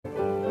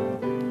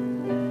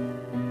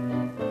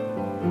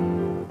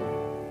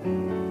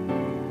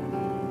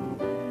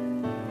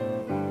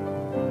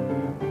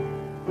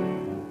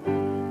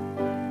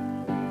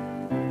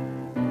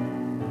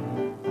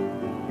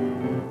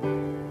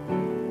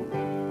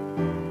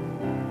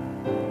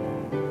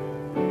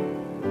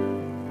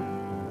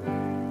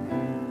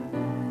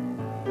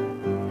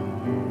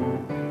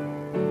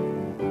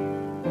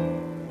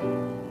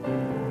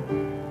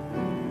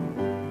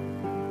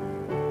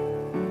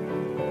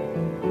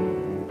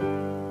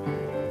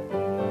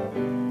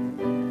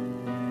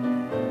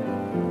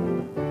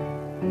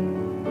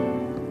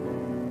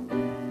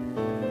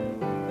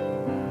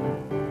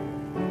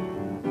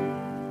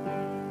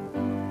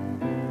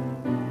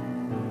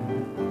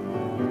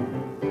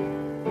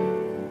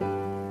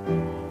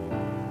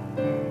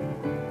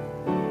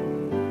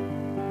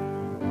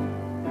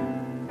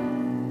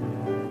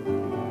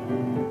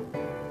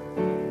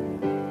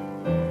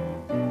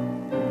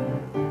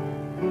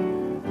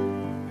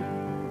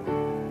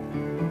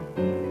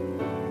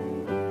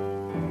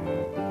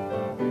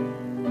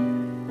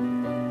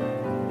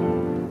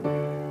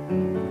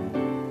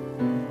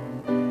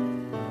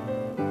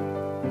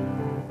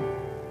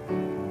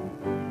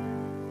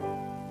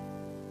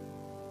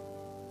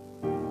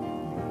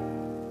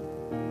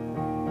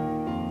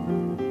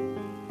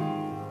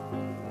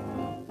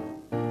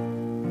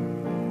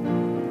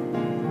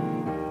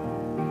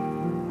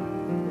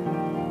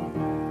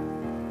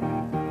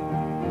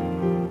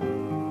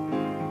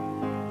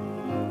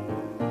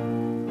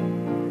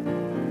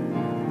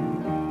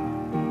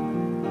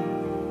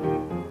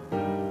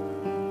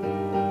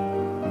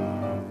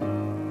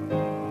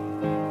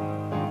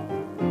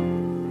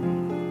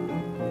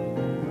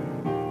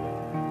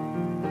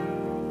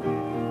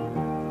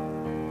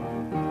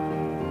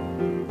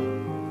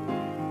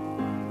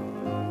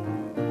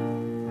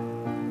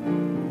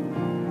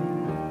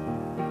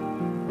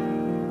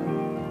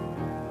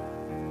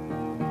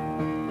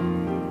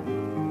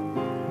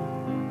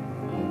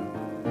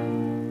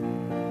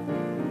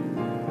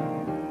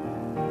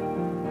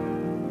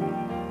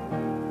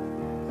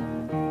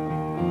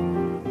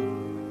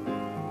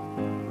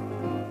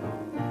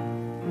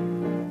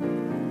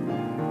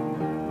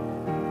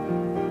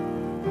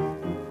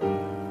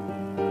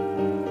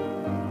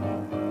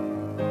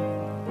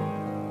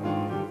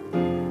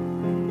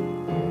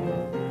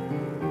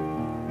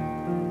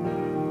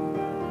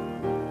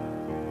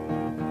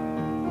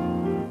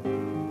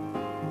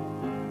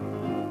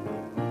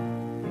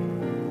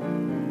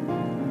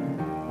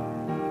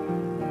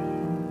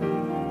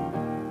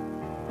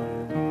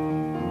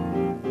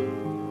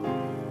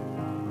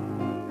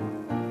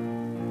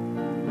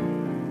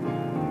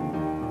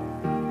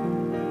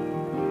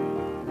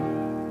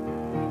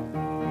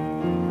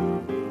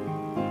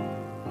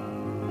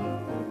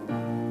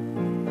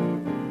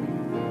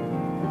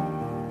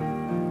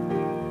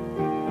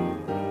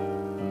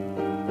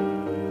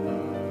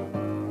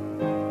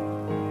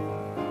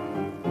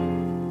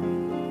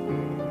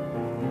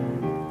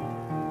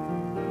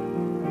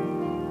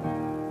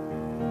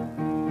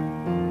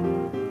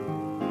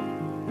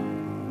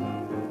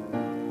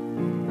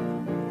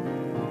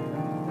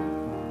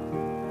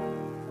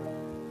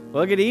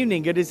Well, good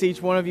evening. Good to see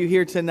each one of you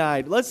here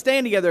tonight. Let's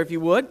stand together if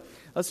you would.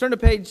 Let's turn to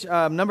page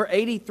number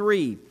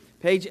 83.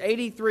 Page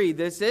 83.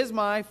 This is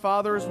my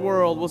Father's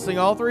world. We'll sing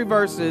all three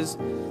verses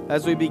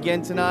as we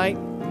begin tonight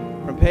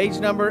from page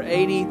number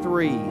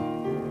 83.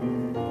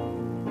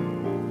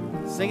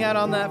 Sing out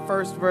on that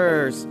first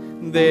verse.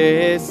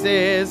 This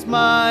is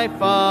my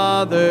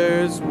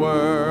Father's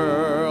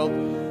world,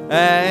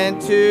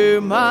 and to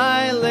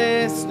my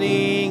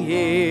listening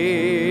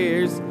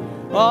ears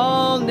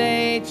all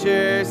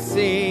nature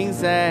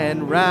sings,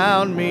 and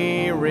round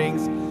me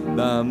rings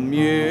the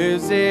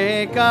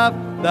music of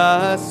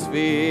the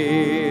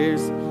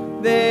spheres.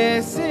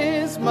 This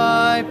is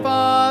my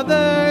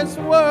Father's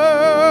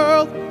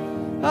world.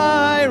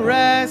 I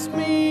rest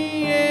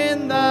me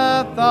in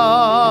the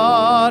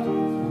thought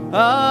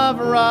of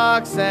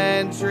rocks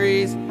and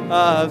trees,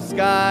 of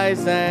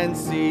skies and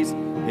seas,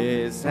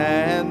 His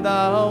hand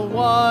the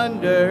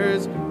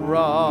wonders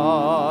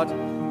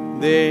wrought.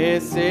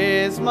 This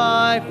is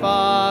my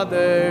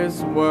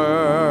Father's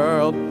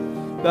world.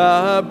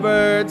 The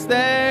birds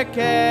their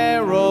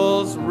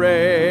carols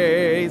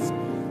raise,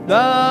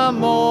 the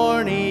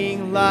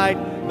morning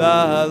light,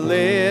 the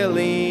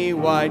lily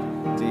white,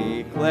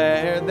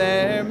 declare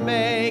their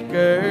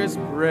Maker's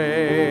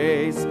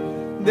praise.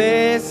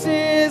 This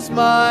is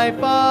my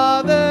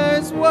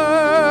Father's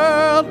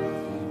world.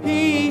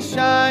 He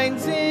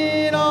shines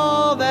in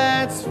all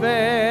that's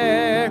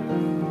fair.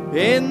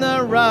 In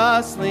the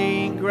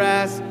rustling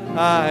grass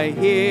I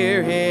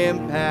hear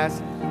Him pass.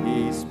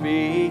 He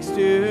speaks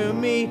to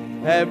me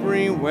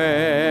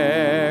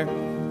everywhere.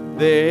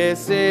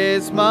 This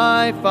is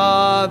my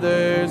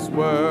Father's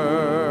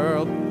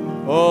world.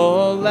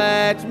 Oh,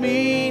 let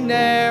me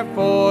ne'er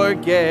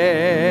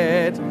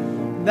forget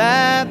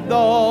that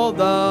though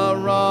the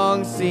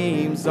wrong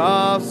seems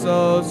oft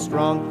so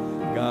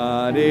strong,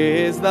 God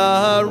is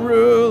the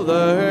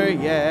ruler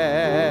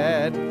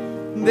yet.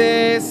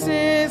 This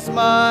is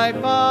my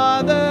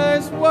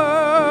Father's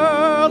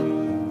world.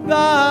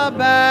 The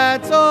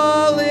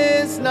battle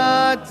is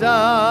not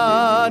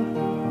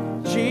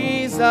done.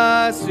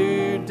 Jesus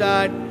who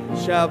died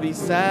shall be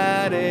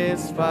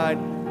satisfied,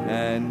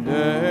 and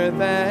earth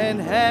and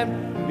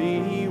heaven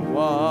be one.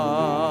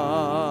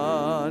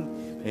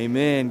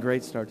 Amen.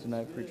 Great start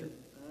tonight, preacher.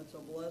 That's a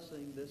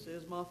blessing. This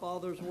is my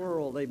Father's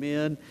world.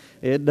 Amen.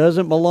 It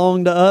doesn't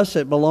belong to us.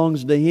 It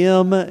belongs to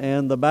Him,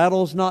 and the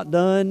battle's not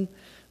done.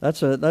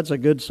 That's a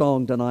good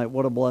song tonight.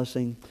 What a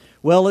blessing.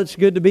 Well, it's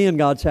good to be in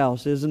God's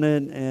house, isn't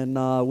it?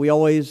 And we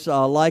always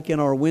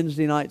liken our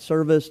Wednesday night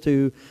service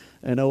to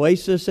an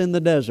oasis in the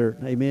desert.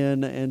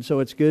 Amen. And so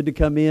it's good to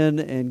come in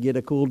and get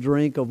a cool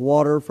drink of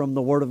water from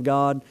the Word of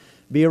God,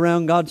 be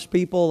around God's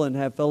people and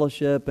have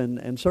fellowship,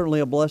 and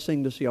certainly a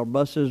blessing to see our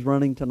buses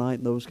running tonight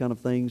and those kind of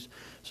things.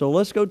 So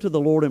let's go to the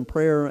Lord in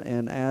prayer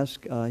and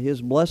ask His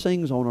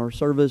blessings on our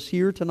service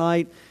here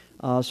tonight.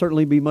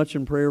 Certainly be much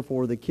in prayer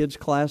for the kids'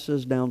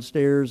 classes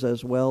downstairs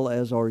as well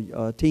as our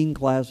teen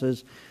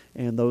classes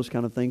and those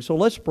kind of things. So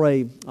let's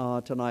pray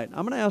tonight.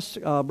 I'm going to ask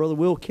Brother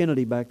Will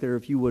Kennedy back there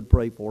if you would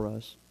pray for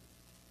us.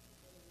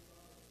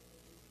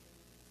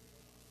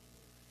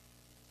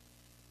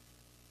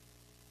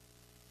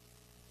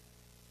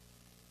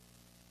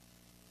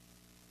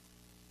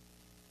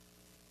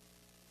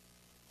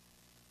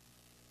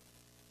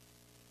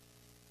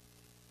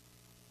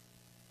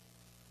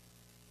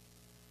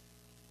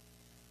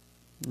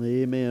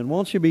 Amen.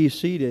 Won't you be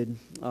seated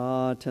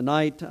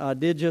tonight? I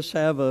did just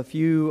have a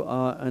few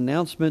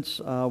announcements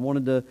I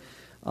wanted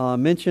to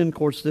mention. Of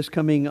course, this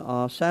coming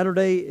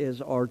Saturday is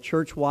our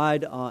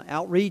church-wide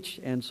outreach,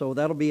 and so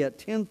that'll be at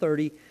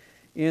 10:30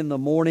 in the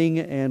morning,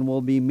 and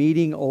we'll be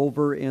meeting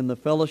over in the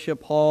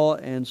fellowship hall.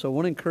 And so I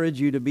want to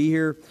encourage you to be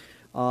here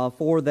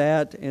for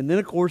that. And then,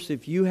 of course,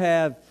 if you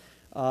have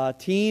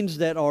teens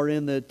that are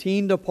in the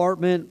teen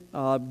department,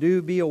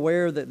 do be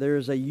aware that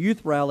there's a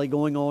youth rally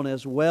going on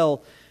as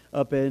well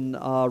up in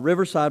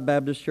Riverside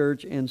Baptist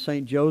Church in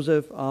St.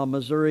 Joseph,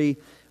 Missouri,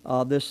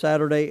 this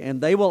Saturday.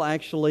 And they will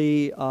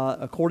actually,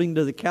 according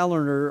to the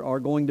calendar, are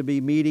going to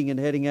be meeting and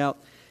heading out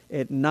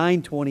at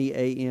 9:20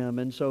 a.m.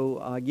 And so,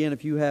 again,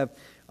 if you have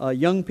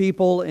young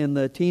people in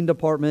the teen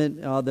department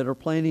that are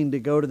planning to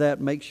go to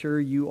that, make sure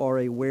you are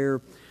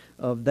aware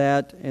of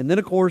that. And then,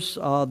 of course,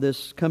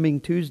 this coming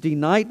Tuesday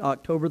night,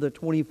 October the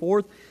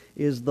 24th,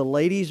 is the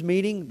ladies'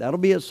 meeting. That'll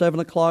be at 7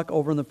 o'clock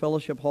over in the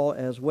fellowship hall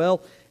as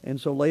well. And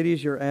so,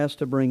 ladies, you're asked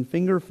to bring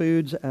finger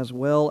foods as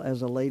well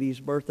as a lady's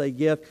birthday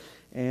gift.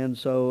 And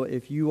so,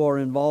 if you are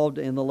involved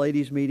in the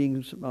ladies'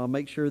 meetings,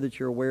 make sure that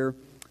you're aware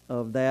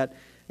of that.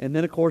 And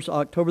then, of course,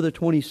 October the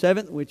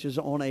 27th, which is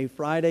on a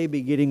Friday,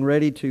 be getting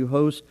ready to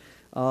host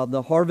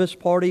the harvest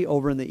party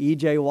over in the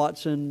E.J.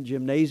 Watson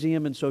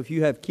Gymnasium. And so, if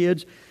you have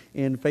kids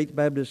in Faith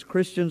Baptist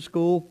Christian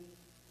School,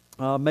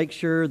 make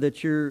sure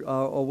that you're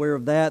aware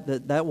of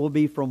that. That will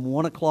be from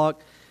 1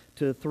 o'clock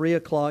to 3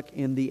 o'clock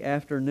in the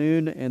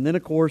afternoon. And then,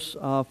 of course,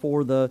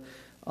 for the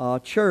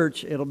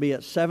church, it'll be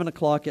at 7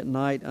 o'clock at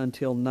night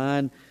until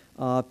 9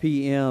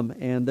 p.m.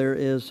 And there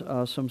is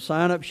some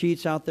sign-up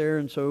sheets out there.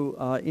 And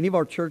so any of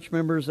our church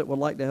members that would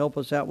like to help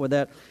us out with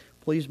that,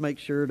 please make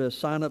sure to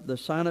sign up the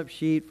sign-up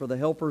sheet for the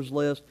helpers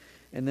list.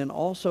 And then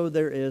also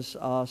there is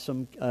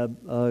some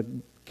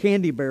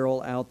candy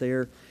barrel out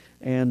there.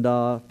 And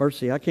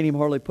Mercy, I can't even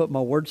hardly put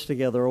my words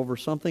together over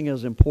something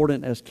as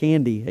important as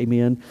candy.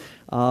 Amen.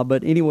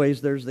 But anyways,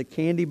 there's the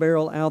candy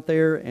barrel out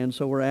there, and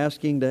so we're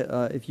asking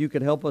that if you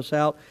could help us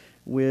out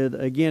with,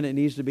 again, it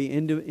needs to be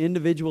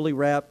individually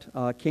wrapped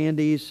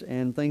candies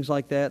and things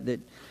like that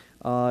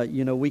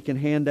we can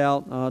hand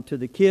out to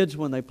the kids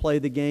when they play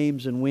the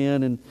games and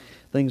win and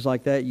things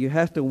like that. You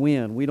have to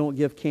win. We don't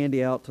give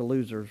candy out to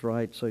losers,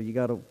 right? So you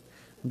got to.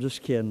 I'm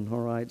just kidding. All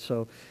right.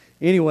 So.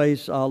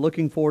 Anyways,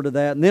 looking forward to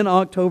that. And then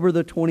October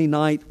the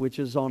 29th, which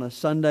is on a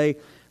Sunday,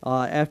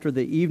 after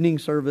the evening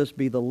service,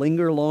 be the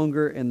Linger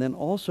Longer, and then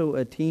also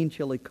a teen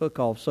chili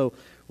cook-off. So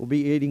we'll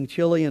be eating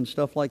chili and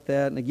stuff like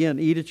that. And again,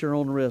 eat at your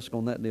own risk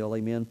on that deal,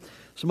 amen.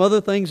 Some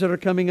other things that are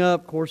coming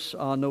up, of course,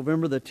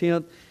 November the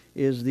 10th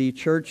is the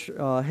church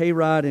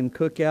hayride and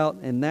cookout,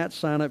 and that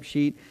sign-up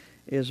sheet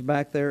is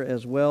back there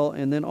as well.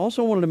 And then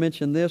also wanted to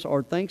mention this,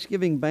 our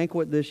Thanksgiving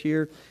banquet this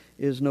year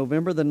is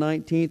November the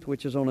 19th,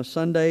 which is on a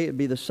Sunday. It'll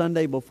be the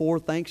Sunday before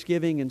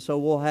Thanksgiving, and so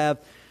we'll have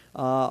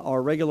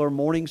our regular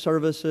morning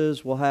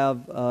services. We'll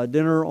have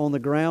dinner on the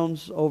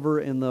grounds over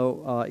in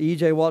the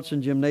E.J.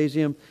 Watson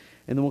Gymnasium,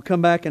 and then we'll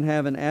come back and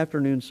have an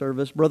afternoon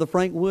service. Brother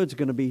Frank Wood's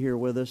going to be here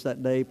with us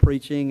that day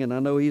preaching, and I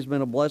know he's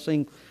been a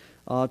blessing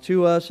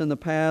to us in the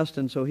past,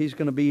 and so he's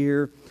going to be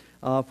here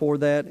for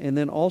that. And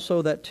then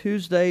also that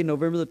Tuesday,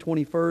 November the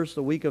 21st,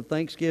 the week of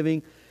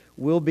Thanksgiving,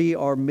 will be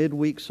our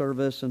midweek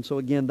service, and so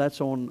again, that's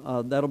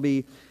on. That'll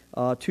be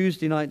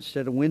Tuesday night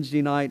instead of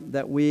Wednesday night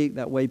that week.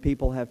 That way,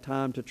 people have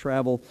time to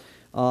travel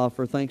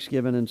for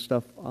Thanksgiving and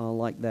stuff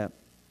like that.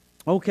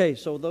 Okay,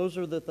 so those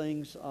are the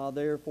things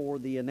there for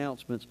the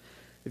announcements.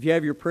 If you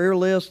have your prayer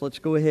list, let's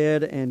go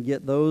ahead and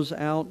get those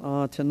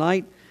out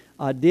tonight.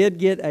 I did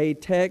get a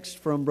text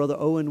from Brother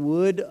Owen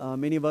Wood.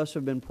 Many of us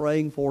have been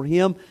praying for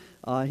him.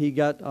 He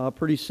got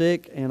pretty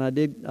sick, and I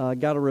did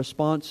got a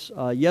response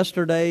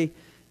yesterday.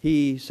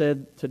 He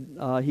said,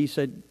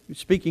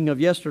 speaking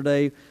of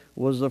yesterday,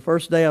 was the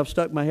first day I've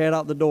stuck my head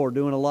out the door,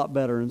 doing a lot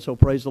better, and so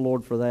praise the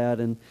Lord for that,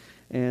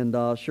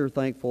 and sure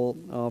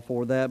thankful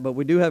for that. But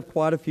we do have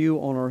quite a few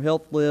on our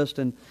health list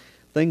and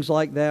things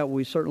like that.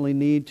 We certainly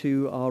need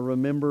to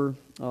remember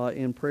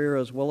in prayer,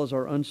 as well as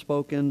our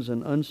unspokens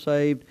and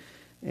unsaved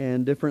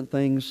and different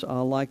things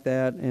like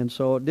that. And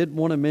so I did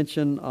want to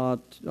mention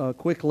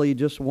quickly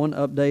just one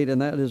update,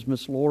 and that is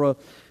Miss Laura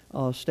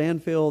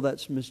Stanfield.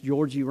 That's Miss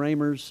Georgie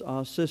Raymer's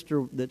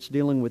sister that's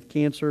dealing with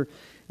cancer,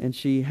 and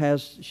she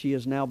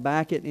is now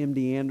back at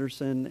MD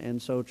Anderson,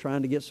 and so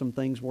trying to get some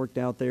things worked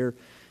out there,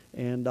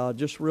 and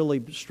just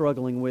really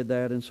struggling with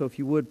that. And so if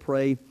you would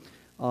pray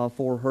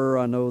for her,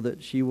 I know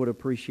that she would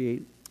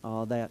appreciate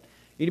that.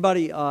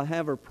 Anybody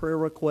have a prayer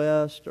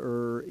request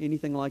or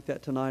anything like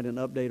that tonight, an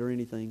update or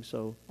anything?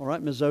 So, all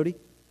right, Ms. Zodi.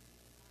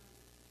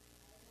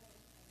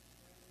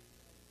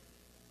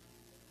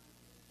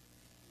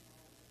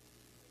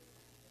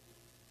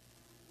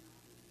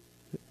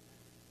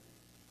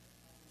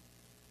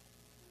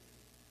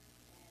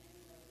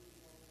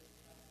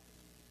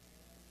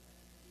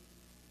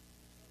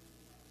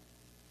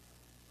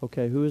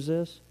 Okay, who is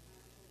this?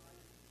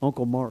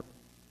 Uncle Mark.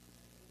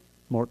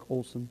 Mark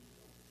Olson.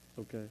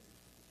 Okay.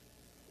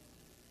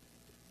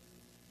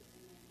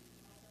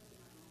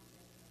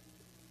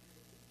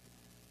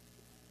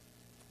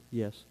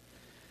 Yes.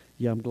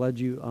 Yeah, I'm glad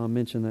you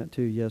mentioned that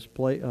too. Yes,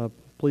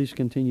 please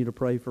continue to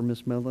pray for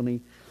Miss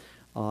Melanie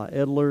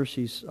Edler.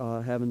 She's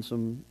having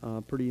some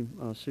pretty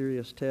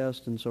serious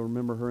tests, and so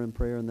remember her in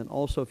prayer. And then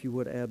also, if you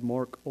would add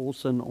Mark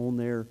Olson on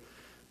there,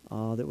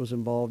 that was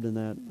involved in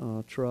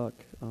that truck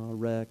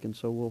wreck, and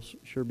so we'll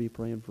sure be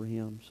praying for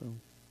him. So,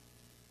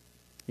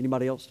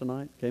 anybody else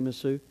tonight? Okay, Miss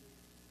Sue.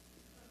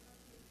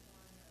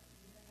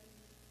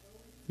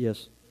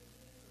 Yes.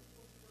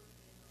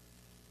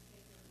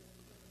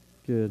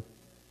 Good.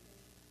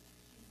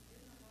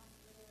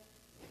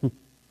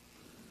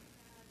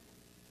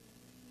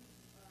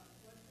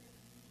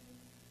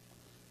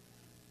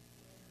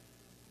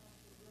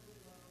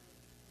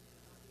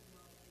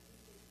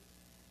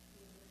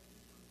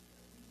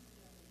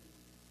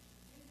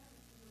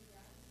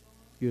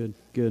 Good,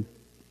 good.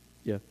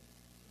 Yeah.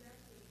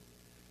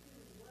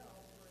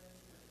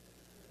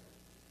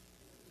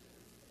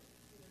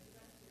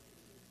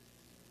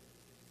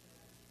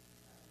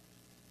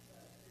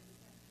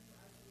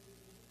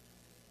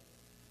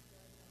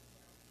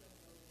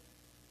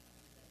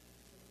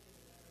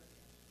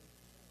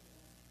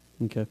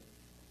 Okay.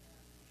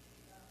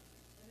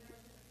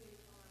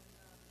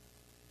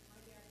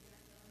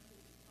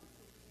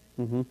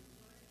 Mm-hmm.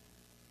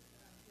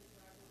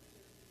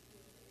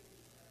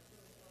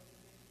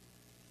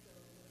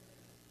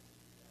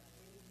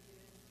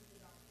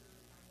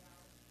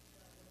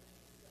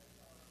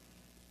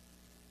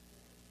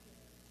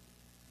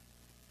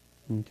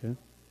 Okay.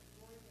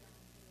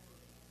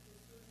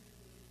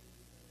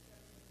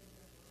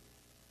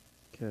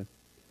 Okay.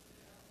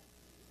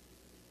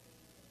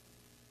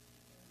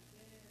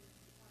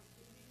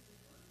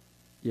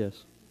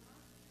 Yes.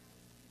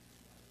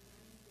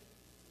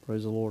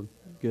 Praise the Lord.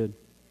 Good.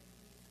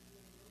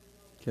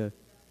 Okay.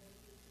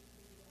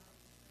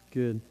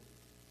 Good.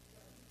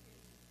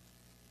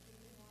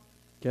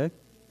 Okay.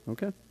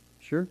 Okay.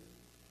 Sure.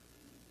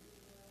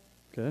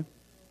 Okay.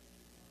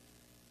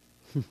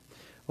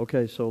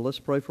 Okay, so let's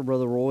pray for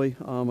Brother Roy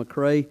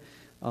McCrae.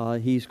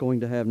 He's going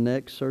to have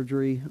neck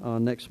surgery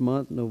next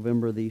month,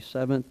 November the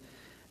 7th.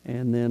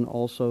 And then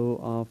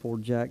also for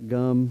Jack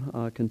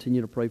Gum,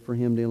 continue to pray for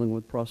him dealing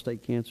with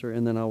prostate cancer.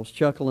 And then I was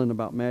chuckling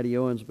about Maddie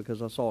Owens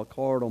because I saw a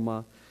card on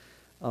my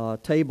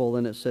table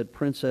and it said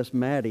Princess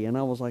Maddie. And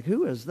I was like,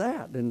 who is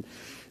that? And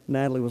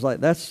Natalie was like,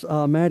 that's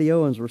Maddie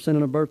Owens. We're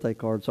sending a birthday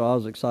card. So I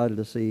was excited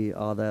to see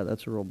that.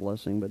 That's a real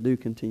blessing. But do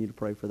continue to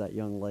pray for that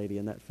young lady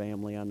and that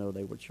family. I know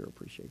they would sure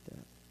appreciate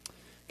that.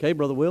 Okay,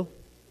 Brother Will?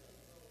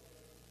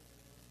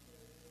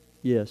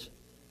 Yes.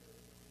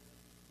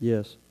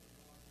 Yes.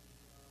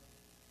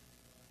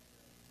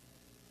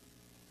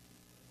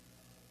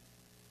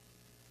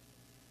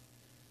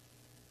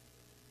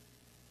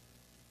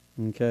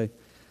 Okay.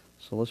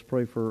 So let's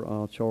pray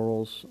for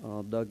Charles,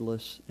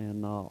 Douglas,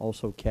 and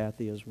also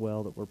Kathy as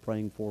well that we're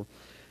praying for.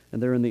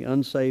 And they're in the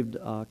unsaved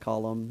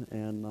column,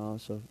 and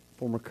it's a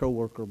former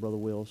co-worker, Brother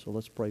Will. So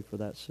let's pray for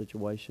that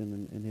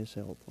situation and his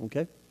health.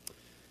 Okay?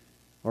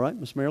 All right,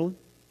 Miss Marilyn?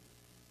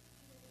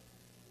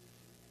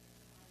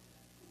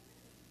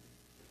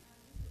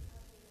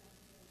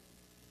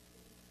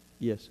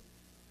 Yes.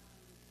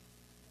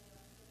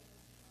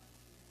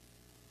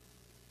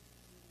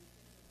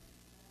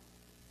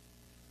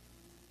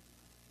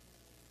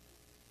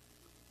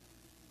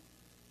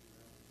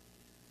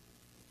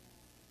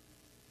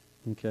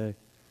 Okay.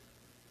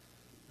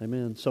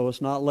 Amen. So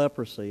it's not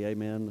leprosy.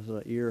 Amen.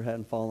 The ear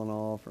hadn't fallen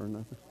off or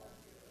nothing.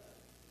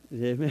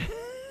 Amen.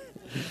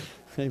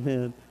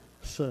 Amen.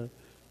 So,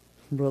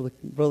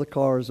 Brother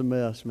Carr is a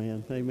mess,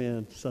 man.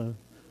 Amen. So,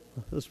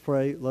 let's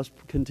pray. Let's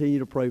continue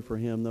to pray for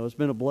him, though. It's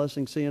been a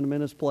blessing seeing him in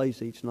his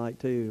place each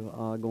night, too,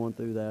 going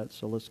through that.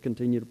 So, let's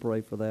continue to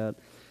pray for that.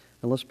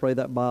 And let's pray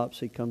that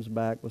biopsy comes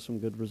back with some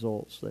good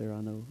results there.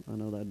 I know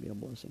that'd be a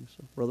blessing.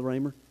 So, Brother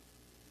Raymer?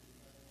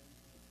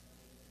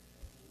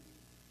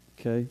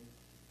 Okay.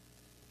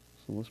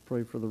 So, let's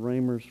pray for the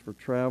Raymers for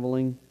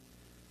traveling.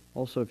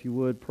 Also, if you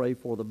would, pray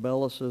for the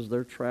Bellises.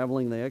 They're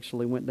traveling. They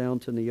actually went down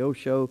to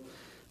Neosho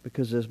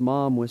because his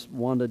mom,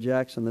 Wanda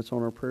Jackson, that's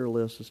on our prayer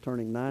list, is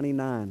turning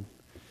 99.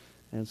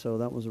 And so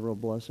that was a real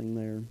blessing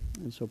there.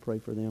 And so pray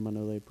for them. I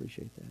know they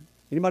appreciate that.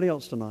 Anybody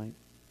else tonight?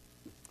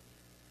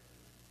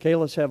 Okay,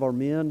 let's have our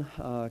men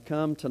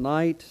come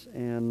tonight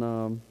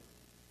and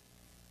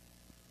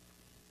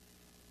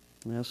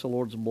ask the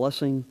Lord's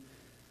blessing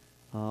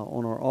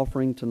on our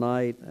offering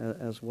tonight,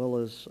 as well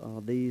as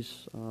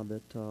these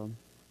that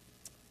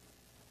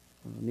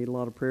need a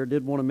lot of prayer.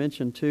 Did want to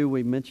mention, too,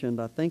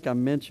 I think I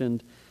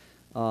mentioned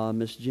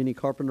Miss Jenny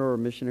Carpenter, a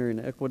missionary in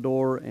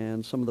Ecuador,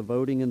 and some of the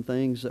voting and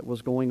things that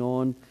was going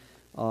on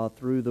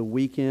through the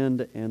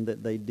weekend, and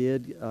that they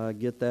did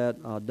get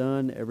that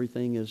done.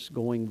 Everything is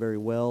going very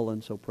well,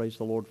 and so praise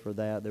the Lord for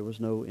that. There was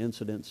no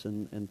incidents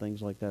and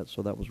things like that,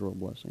 so that was a real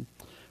blessing.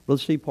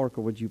 Brother Steve Parker,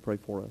 would you pray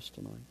for us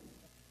tonight?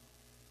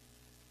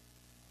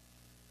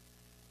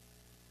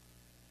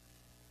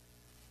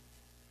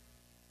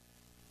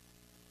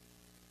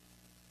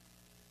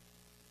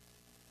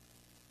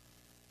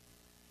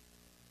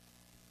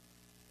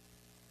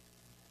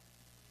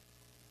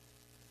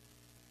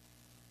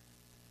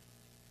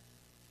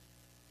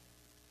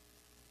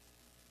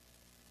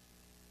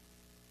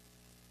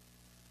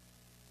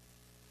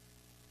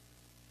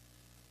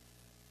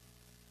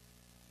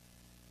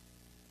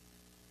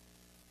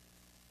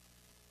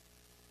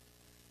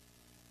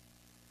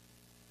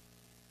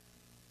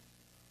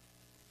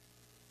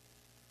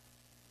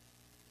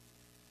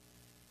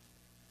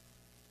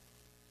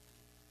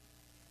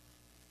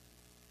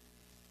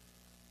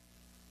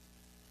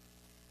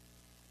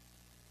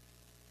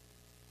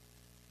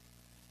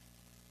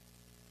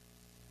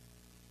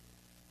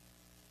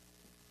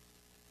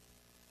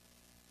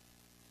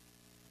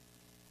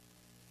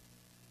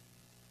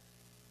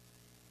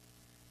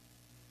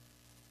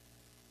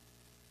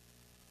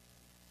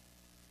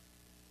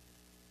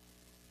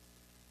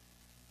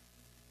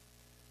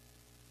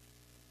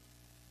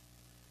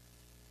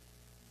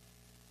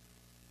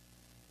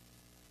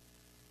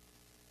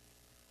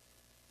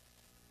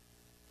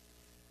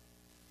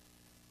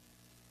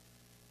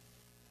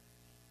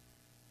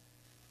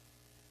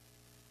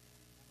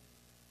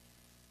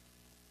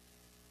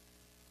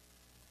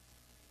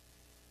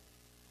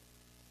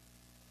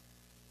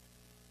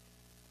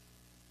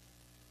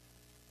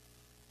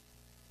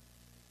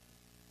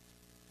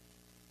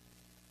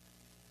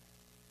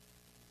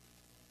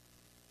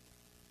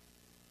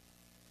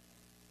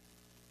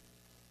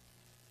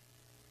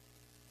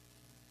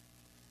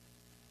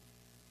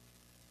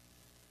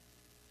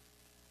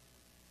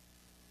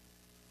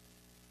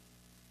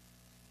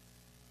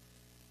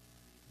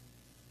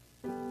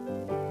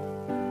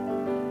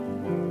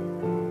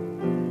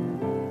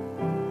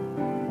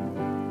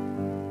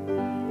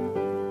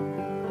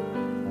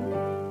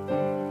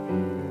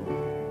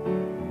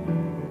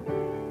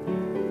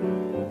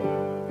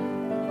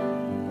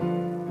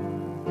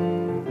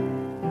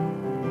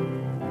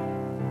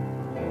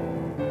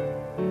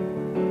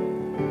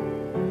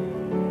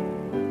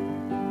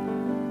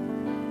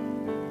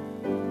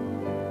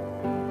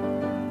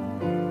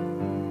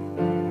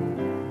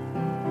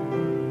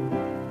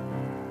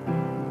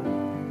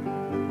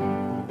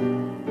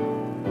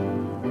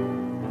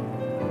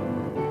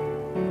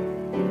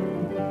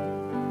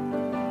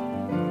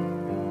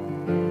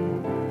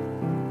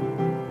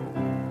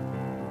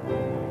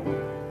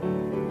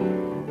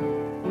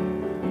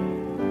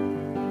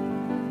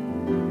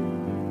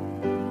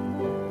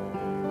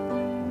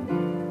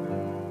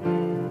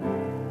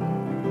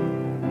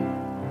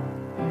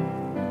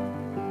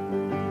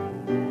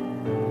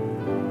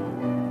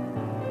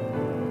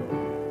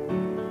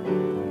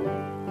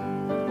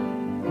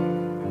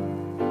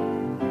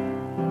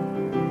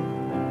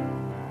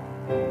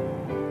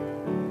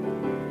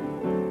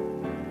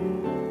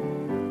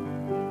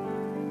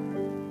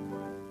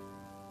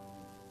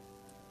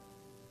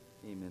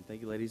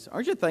 mercies.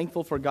 Aren't you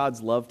thankful for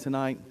God's love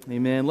tonight?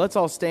 Amen. Let's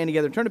all stand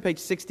together. Turn to page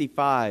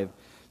 65.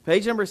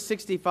 Page number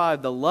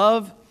 65, the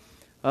love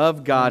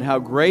of God. How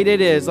great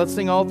it is. Let's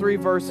sing all three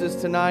verses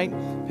tonight.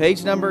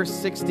 Page number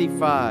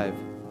 65.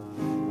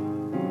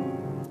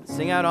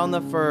 Sing out on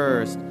the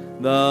first.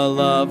 The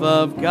love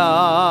of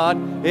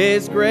God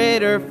is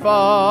greater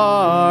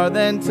far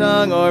than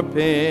tongue or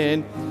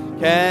pen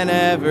can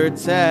ever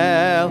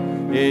tell.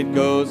 It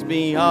goes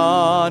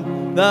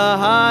beyond the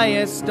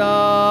highest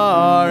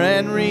star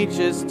and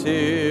reaches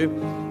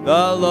to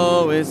the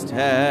lowest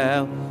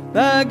hell.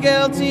 The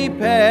guilty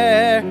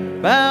pair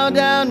bow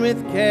down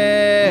with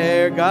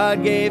care.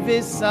 God gave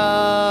His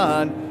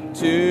Son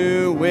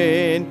to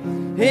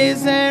win.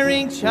 His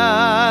erring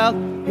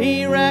child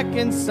He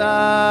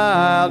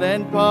reconciled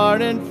and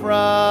pardoned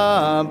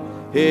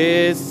from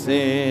his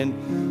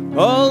sin.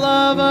 O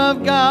love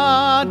of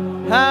God,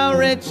 how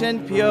rich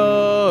and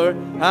pure,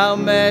 how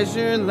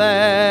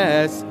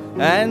measureless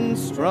and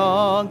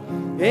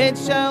strong, it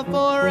shall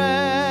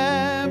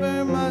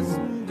forever must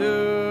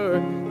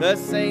endure the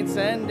saints'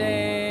 and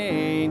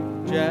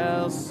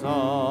angels'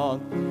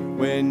 song.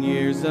 When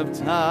years of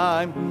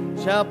time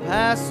shall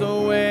pass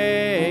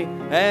away,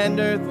 and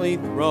earthly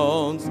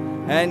thrones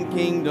and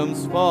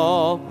kingdoms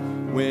fall,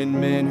 when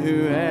men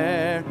who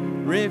err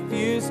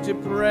refuse to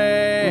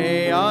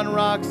pray on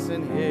rocks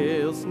and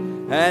hills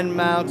and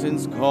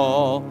mountains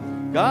call,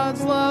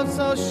 God's love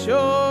so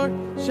sure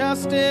shall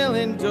still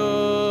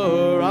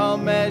endure, all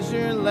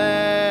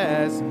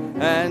measureless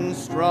and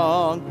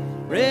strong,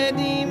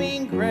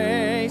 redeeming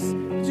grace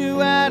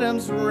to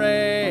Adam's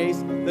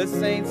race, the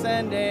saints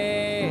and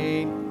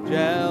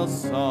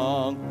angels'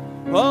 song.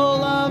 O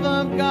love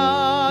of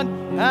God,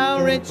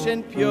 how rich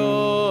and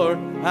pure,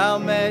 how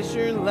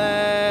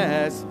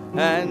measureless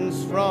and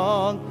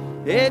strong,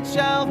 it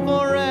shall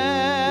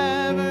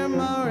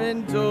forevermore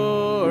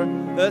endure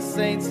the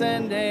saints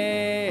and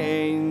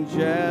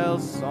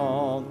angels'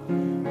 song.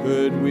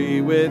 Could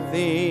we with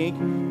ink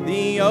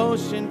the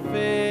ocean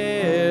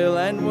fill,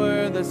 and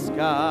were the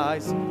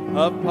skies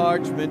of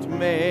parchment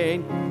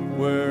made,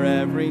 were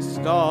every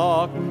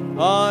stalk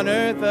on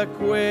earth a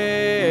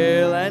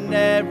quill, and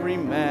every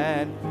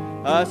man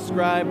a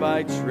scribe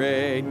by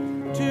trade,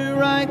 to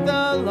write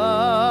the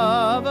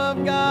love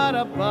of God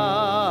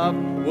above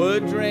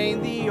would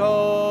drain the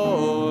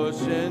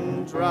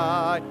ocean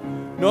dry,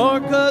 nor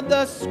could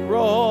the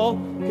scroll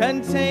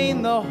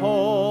contain the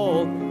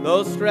whole,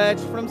 though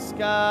stretched from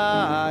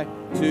sky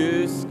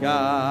to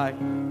sky.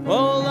 O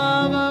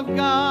love of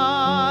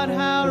God,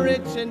 how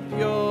rich and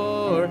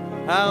pure,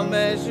 how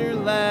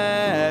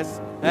measureless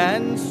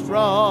and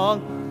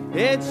strong,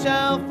 it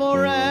shall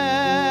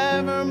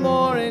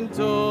forevermore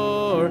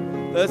endure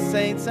the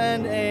saints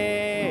and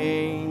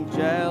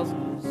angels'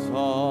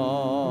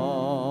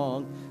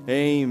 song.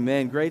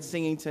 Amen. Great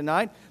singing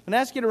tonight. I'm going to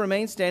ask you to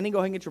remain standing. Go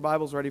ahead and get your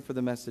Bibles ready for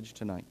the message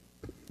tonight.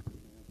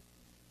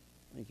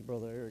 Thank you,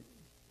 Brother Eric.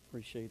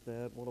 Appreciate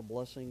that. What a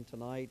blessing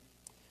tonight.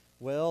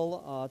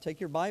 Well, take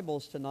your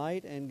Bibles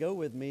tonight and go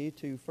with me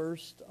to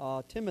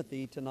 1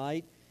 Timothy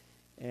tonight,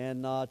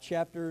 and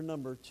chapter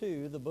number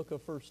 2, the book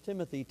of 1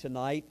 Timothy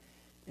tonight,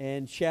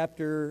 and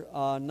chapter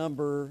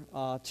number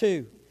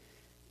 2.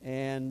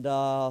 And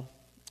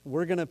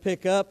we're going to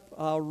pick up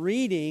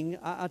reading.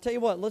 I tell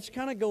you what, let's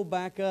kind of go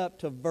back up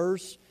to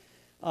verse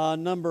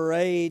number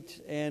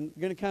 8, and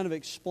going to kind of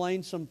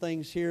explain some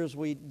things here as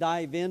we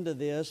dive into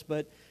this.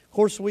 But, of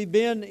course, we've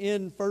been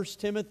in 1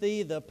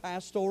 Timothy, the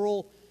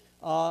pastoral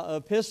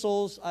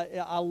epistles.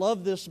 I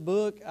love this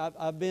book.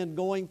 I've been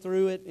going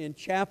through it in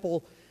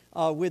chapel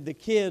with the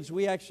kids.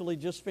 We actually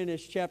just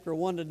finished chapter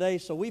 1 today,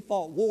 so we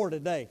fought war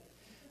today.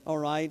 All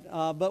right,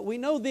 but we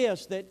know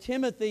this, that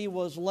Timothy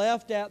was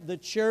left at the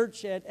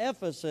church at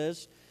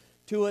Ephesus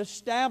to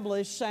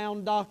establish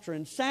sound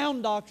doctrine.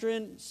 Sound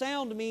doctrine,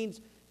 sound means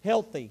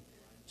healthy.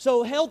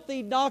 So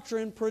healthy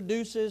doctrine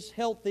produces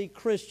healthy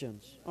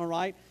Christians. All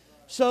right,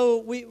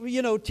 so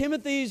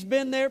Timothy's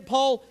been there.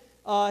 Paul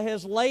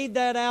has laid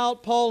that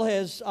out. Paul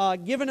has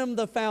given him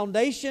the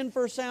foundation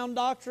for sound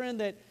doctrine,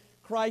 that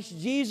Christ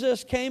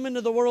Jesus came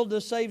into the world to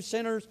save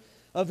sinners,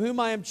 of whom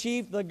I am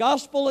chief. The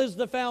gospel is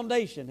the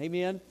foundation.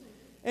 Amen.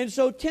 And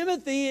so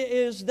Timothy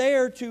is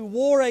there to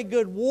war a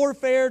good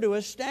warfare, to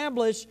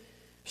establish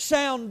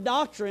sound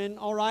doctrine,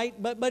 all right?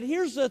 But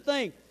here's the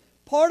thing.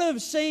 Part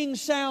of seeing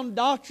sound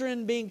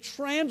doctrine being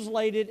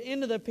translated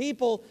into the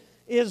people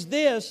is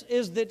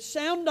that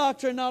sound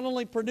doctrine not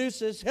only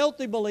produces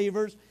healthy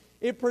believers,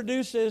 it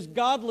produces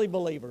godly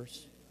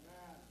believers.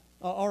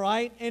 All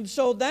right? And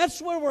so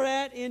that's where we're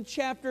at in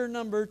chapter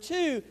number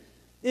 2,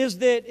 is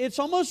that it's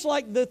almost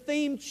like the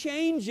theme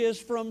changes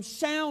from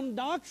sound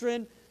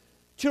doctrine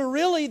to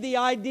really the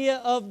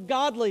idea of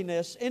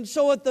godliness. And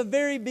so at the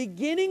very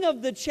beginning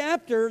of the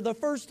chapter, the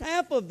first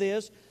half of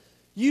this,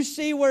 you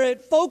see where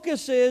it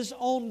focuses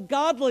on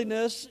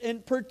godliness,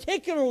 and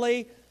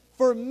particularly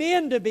for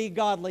men to be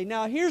godly.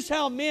 Now here's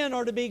how men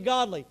are to be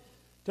godly: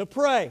 to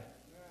pray,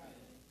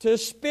 to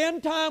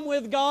spend time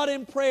with God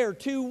in prayer,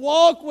 to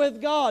walk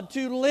with God,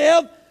 to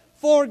live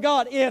for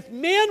God. If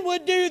men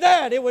would do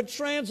that, it would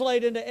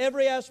translate into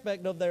every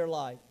aspect of their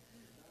life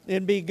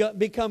and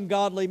become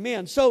godly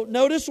men. So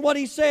notice what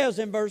he says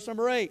in verse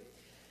number 8.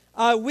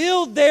 I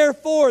will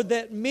therefore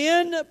that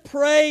men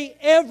pray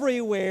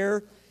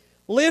everywhere,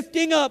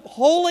 lifting up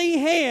holy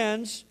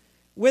hands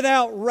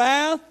without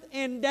wrath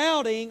and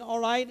doubting. All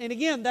right, and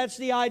again, that's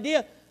the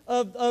idea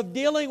of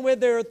dealing with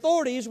their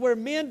authorities, where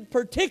men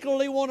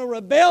particularly want to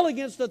rebel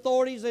against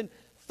authorities and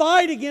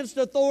fight against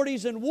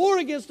authorities and war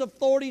against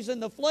authorities in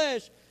the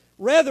flesh.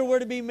 Rather, we're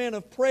to be men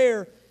of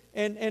prayer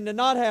and to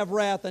not have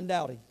wrath and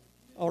doubting.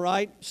 All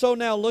right, so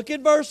now look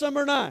at verse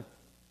number 9.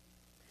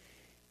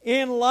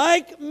 In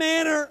like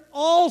manner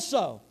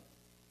also,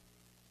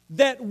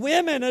 that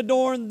women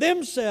adorn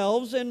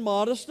themselves in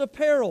modest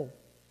apparel,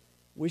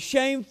 with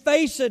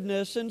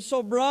shamefacedness and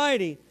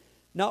sobriety,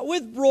 not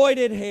with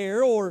broided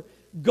hair or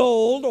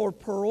gold or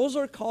pearls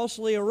or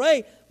costly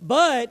array,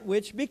 but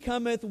which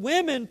becometh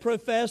women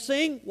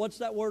professing, what's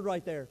that word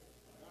right there?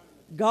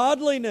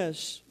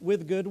 Godliness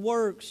with good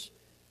works.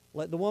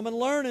 Let the woman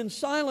learn in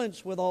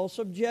silence with all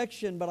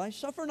subjection. But I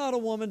suffer not a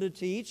woman to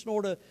teach,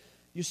 nor to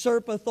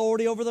usurp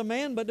authority over the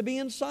man, but to be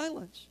in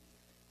silence.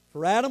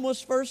 For Adam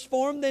was first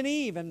formed, then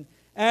Eve, and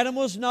Adam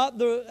was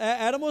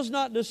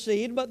not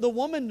deceived, but the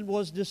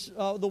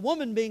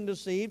woman being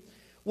deceived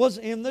was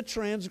in the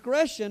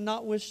transgression.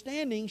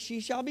 Notwithstanding,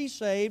 she shall be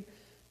saved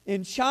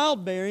in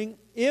childbearing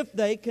if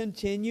they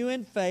continue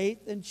in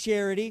faith and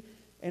charity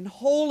and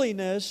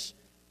holiness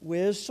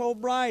with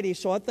sobriety.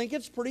 So I think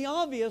it's pretty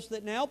obvious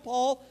that now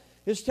Paul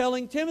is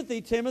telling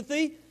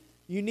Timothy,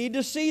 you need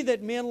to see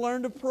that men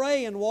learn to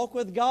pray and walk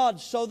with God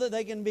so that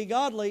they can be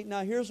godly.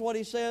 Now here's what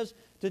he says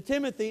to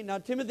Timothy. Now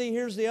Timothy,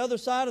 here's the other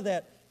side of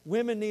that.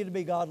 Women need to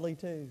be godly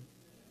too.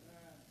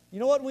 You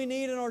know what we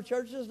need in our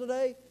churches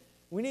today?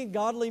 We need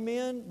godly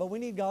men, but we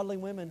need godly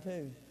women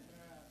too.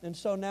 And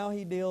so now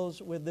he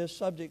deals with this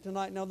subject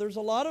tonight. Now there's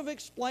a lot of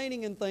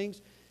explaining and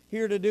things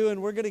here to do,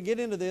 and we're going to get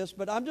into this,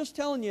 but I'm just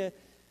telling you,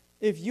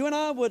 if you and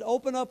I would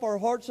open up our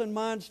hearts and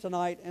minds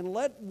tonight and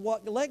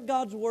let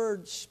God's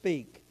Word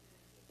speak,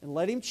 and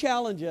let Him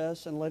challenge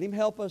us, and let Him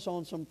help us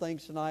on some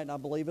things tonight, and I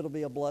believe it'll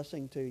be a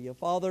blessing to you.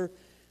 Father,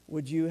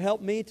 would you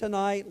help me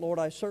tonight? Lord,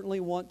 I certainly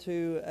want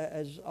to,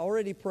 as I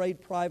already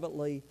prayed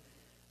privately,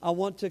 I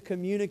want to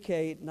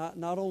communicate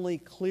not only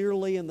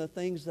clearly in the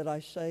things that I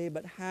say,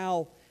 but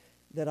how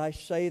that I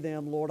say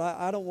them, Lord.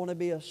 I don't want to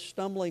be a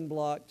stumbling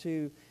block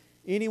to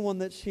anyone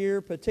that's here,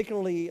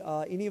 particularly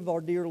any of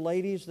our dear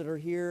ladies that are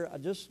here.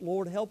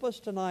 Lord, help us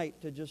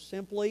tonight to just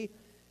simply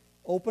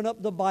open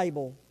up the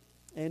Bible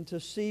and to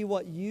see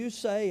what you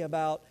say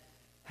about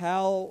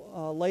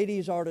how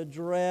ladies are to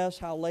dress,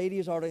 how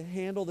ladies are to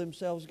handle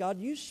themselves. God,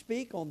 you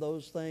speak on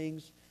those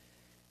things.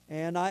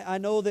 And I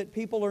know that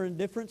people are in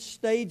different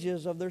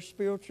stages of their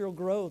spiritual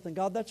growth. And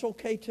God, that's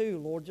okay too.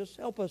 Lord, just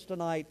help us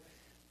tonight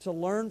to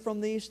learn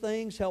from these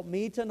things. Help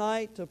me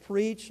tonight to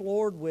preach,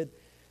 Lord,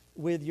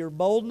 with your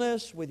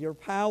boldness, with your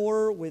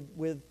power,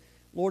 with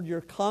Lord,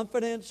 your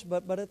confidence,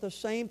 but at the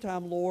same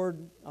time,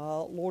 Lord,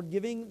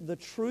 giving the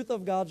truth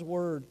of God's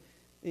Word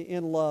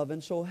in love.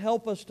 And so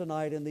help us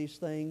tonight in these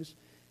things.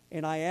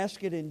 And I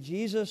ask it in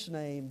Jesus'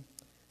 name.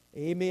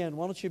 Amen.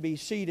 Why don't you be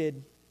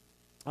seated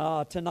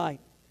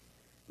tonight?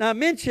 Now, I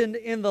mentioned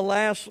in the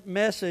last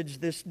message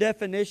this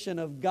definition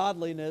of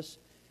godliness.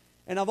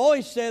 And I've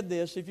always said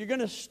this, if you're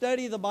going to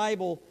study the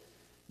Bible,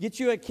 get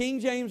you a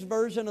King James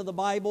Version of the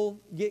Bible,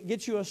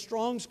 get you a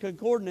Strong's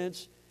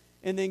Concordance,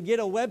 and then get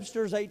a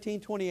Webster's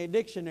 1828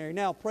 dictionary.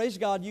 Now, praise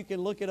God, you can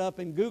look it up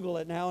and Google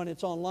it now, and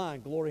it's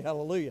online. Glory,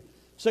 hallelujah.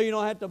 So you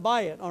don't have to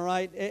buy it, all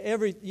right?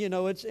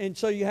 And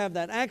so you have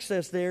that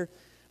access there.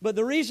 But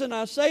the reason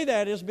I say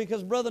that is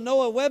because Brother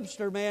Noah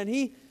Webster, man,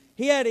 he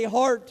had a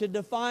heart to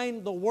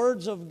define the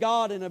words of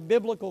God in a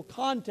biblical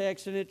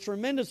context, and it's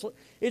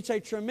a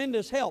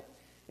tremendous help.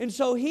 And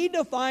so he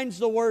defines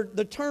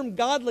the term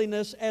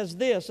godliness as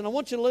this, and I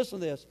want you to listen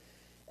to this: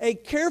 a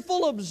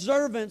careful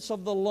observance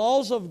of the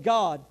laws of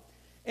God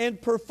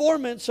and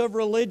performance of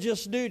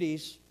religious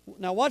duties.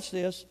 Now watch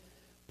this: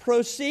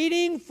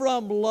 proceeding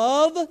from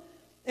love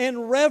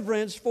and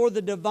reverence for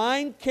the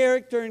divine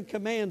character and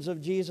commands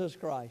of Jesus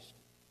Christ.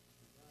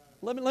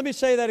 Let me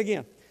say that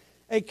again.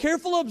 A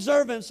careful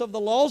observance of the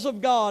laws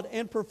of God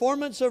and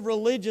performance of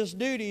religious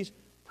duties,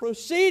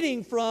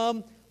 proceeding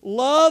from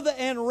love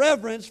and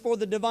reverence for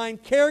the divine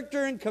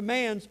character and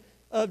commands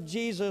of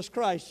Jesus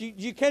Christ.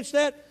 You catch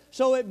that?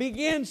 So it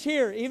begins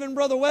here. Even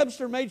Brother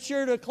Webster made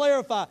sure to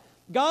clarify.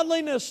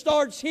 Godliness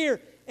starts here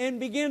and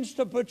begins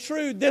to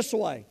protrude this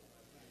way.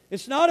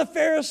 It's not a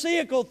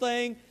Pharisaical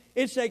thing.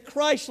 It's a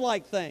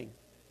Christ-like thing.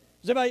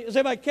 Is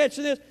everybody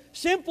catching this?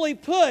 Simply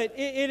put,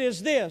 it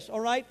is this,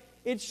 all right?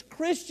 It's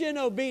Christian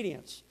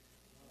obedience.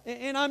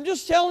 And I'm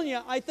just telling you,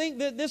 I think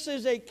that this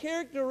is a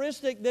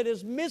characteristic that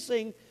is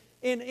missing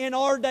in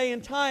our day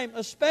and time,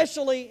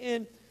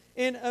 especially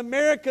in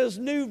America's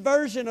new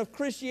version of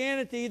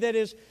Christianity that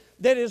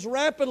is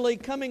rapidly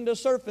coming to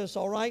surface,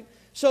 all right?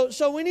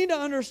 So we need to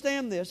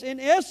understand this. In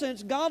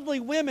essence,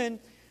 godly women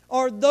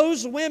are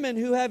those women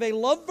who have a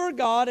love for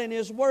God and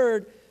His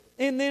Word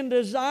and then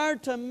desire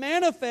to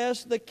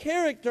manifest the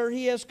character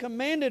He has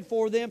commanded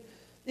for them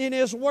in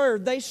His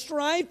Word. They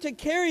strive to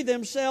carry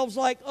themselves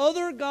like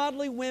other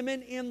godly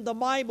women in the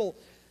Bible.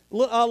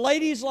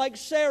 Ladies like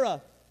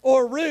Sarah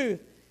or Ruth.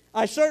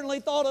 I certainly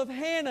thought of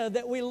Hannah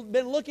that we've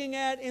been looking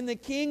at in the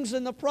Kings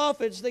and the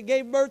Prophets that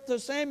gave birth to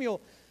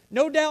Samuel.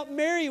 No doubt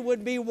Mary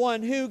would be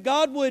one who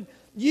God would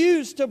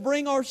use to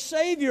bring our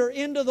Savior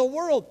into the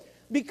world.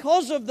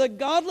 Because of the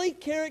godly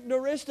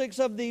characteristics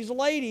of these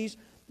ladies,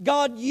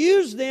 God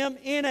used them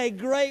in a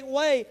great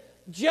way,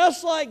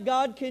 just like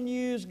God can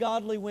use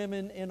godly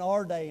women in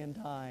our day and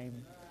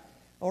time.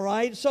 All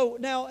right, so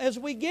now as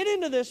we get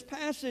into this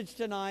passage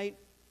tonight,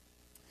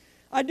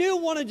 I do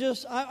want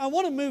to I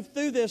want to move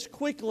through this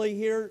quickly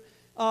here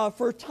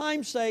for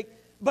time's sake,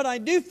 but I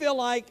do feel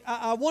like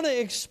I want to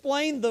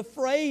explain the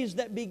phrase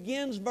that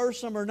begins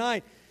verse number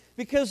 9.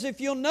 Because if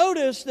you'll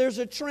notice, there's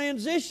a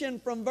transition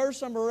from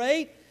verse number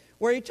 8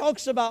 where he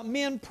talks about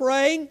men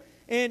praying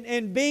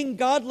and being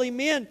godly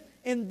men.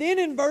 And then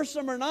in verse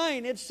number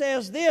 9 it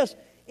says this,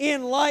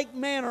 in like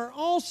manner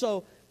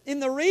also. And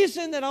the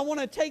reason that I want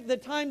to take the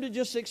time to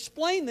just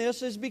explain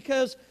this is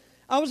because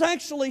I was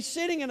actually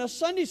sitting in a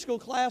Sunday school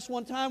class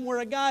one time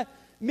where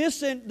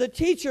the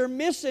teacher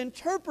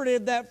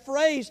misinterpreted that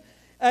phrase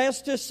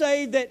as to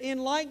say that in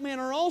like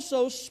manner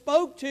also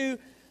spoke to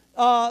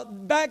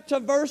back to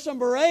verse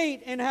number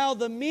 8 and how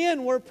the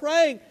men were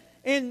praying,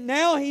 and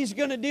now he's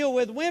going to deal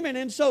with women.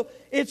 And so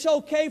it's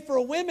okay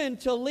for women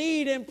to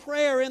lead in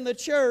prayer in the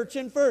church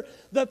and for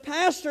the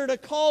pastor to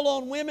call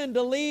on women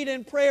to lead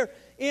in prayer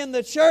in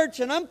the church.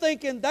 And I'm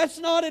thinking that's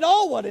not at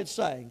all what it's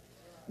saying.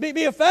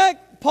 Be a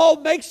fact, Paul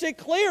makes it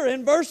clear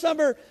in verse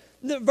number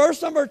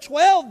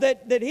 12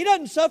 that he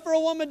doesn't suffer a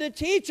woman to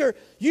teach or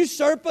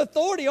usurp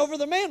authority over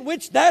the man,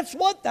 which that's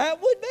what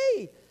that would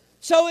be.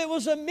 So it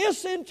was a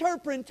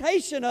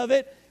misinterpretation of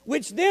it,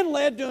 which then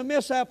led to a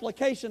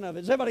misapplication of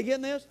it. Is everybody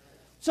getting this?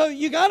 So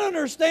you got to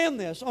understand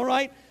this, all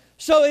right?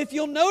 So if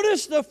you'll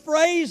notice the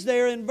phrase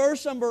there in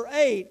verse number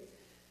 8,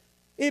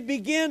 it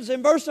begins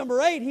in verse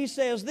number 8, he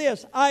says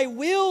this, I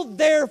will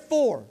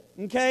therefore,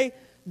 okay,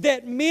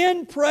 that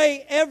men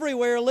pray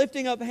everywhere,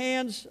 lifting up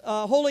hands,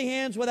 holy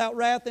hands without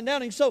wrath and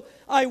doubting. So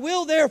I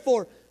will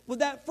therefore, well,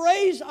 that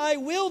phrase, I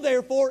will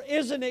therefore,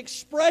 is an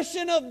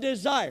expression of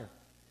desire.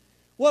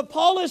 What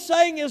Paul is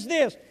saying is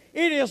this,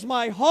 it is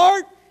my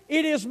heart,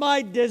 it is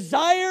my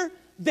desire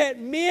that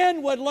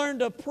men would learn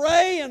to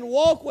pray and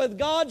walk with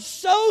God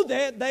so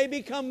that they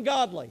become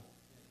godly.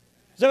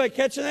 Is everybody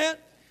catching that?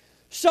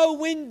 So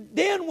when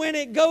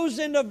it goes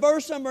into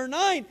verse number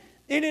 9,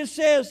 and it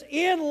says,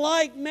 in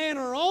like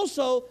manner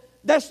also,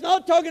 that's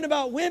not talking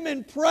about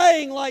women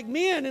praying like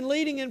men and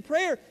leading in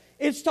prayer.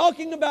 It's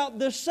talking about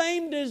the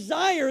same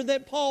desire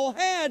that Paul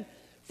had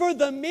for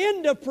the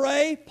men to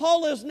pray.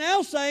 Paul is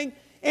now saying,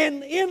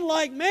 and in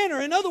like manner.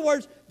 In other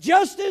words,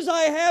 just as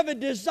I have a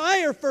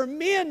desire for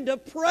men to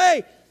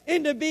pray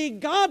and to be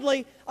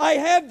godly, I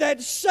have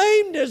that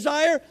same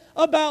desire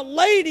about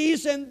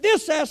ladies in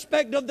this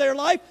aspect of their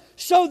life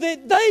so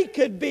that they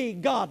could be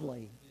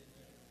godly.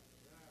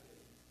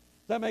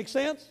 That makes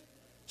sense?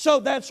 So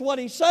that's what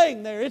he's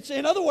saying there.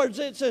 In other words,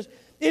 he's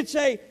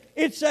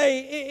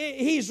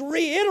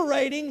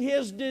reiterating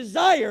his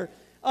desire.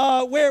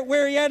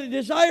 Where he had a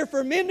desire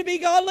for men to be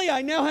godly,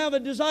 I now have a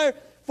desire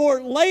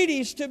for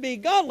ladies to be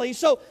godly.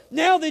 So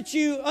now that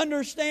you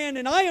understand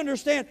and I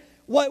understand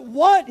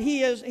what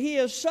he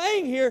is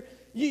saying here,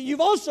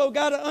 you've also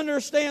got to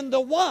understand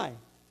the why.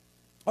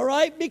 All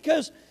right?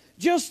 Because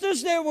just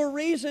as there were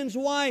reasons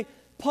why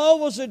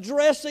Paul was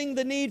addressing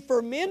the need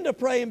for men to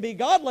pray and be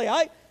godly,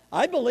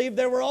 I believe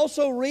there were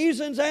also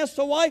reasons as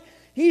to why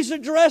he's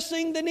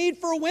addressing the need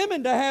for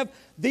women to have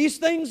these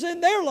things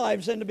in their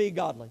lives and to be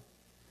godly.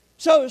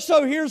 So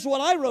here's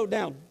what I wrote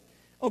down.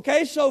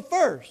 Okay, so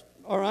first,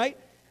 all right,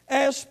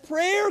 as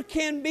prayer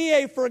can be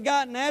a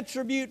forgotten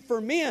attribute for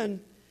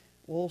men,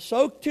 well,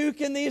 so too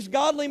can these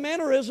godly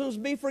mannerisms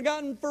be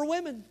forgotten for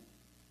women.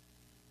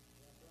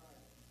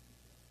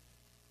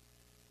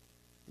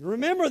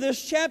 Remember,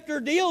 this chapter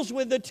deals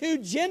with the two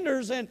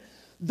genders and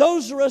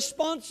those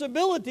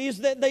responsibilities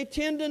that they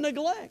tend to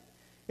neglect.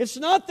 It's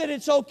not that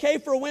it's okay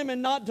for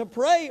women not to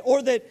pray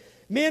or that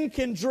men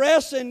can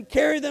dress and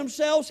carry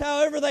themselves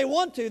however they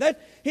want to.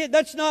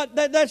 That's not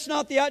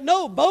the...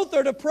 No, both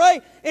are to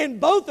pray and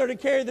both are to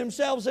carry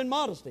themselves in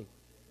modesty.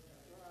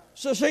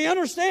 So you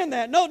understand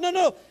that.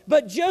 No.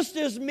 But just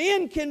as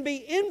men can be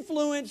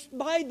influenced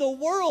by the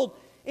world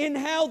in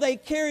how they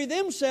carry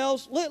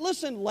themselves,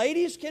 listen,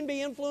 ladies can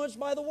be influenced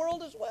by the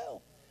world as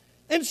well.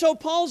 And so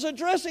Paul's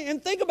addressing,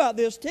 and think about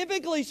this,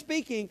 typically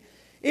speaking,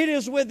 it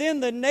is within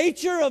the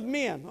nature of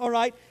men, all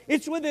right?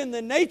 It's within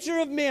the nature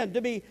of men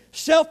to be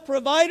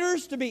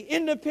self-providers, to be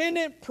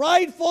independent,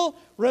 prideful,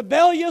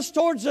 rebellious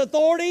towards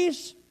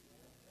authorities.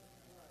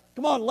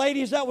 Come on,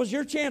 ladies, that was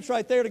your chance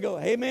right there to go,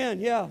 amen,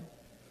 yeah.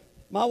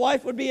 My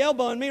wife would be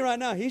elbowing me right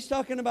now. He's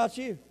talking about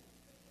you.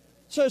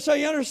 So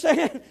you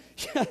understand?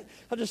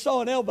 I just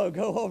saw an elbow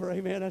go over,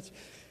 amen.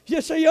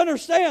 Just so you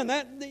understand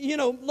that,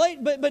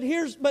 but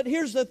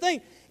here's the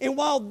thing. And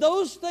while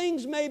those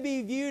things may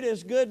be viewed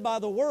as good by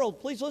the world,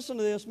 please listen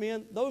to this,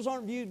 men. Those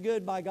aren't viewed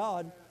good by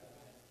God.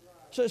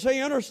 So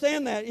you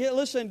understand that. Yeah,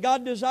 listen,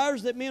 God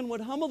desires that men would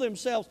humble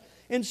themselves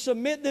and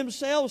submit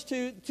themselves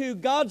to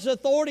God's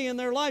authority in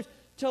their lives,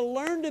 to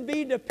learn to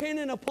be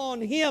dependent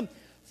upon Him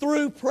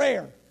through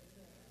prayer.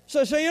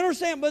 So you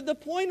understand, but the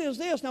point is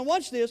this. Now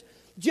watch this.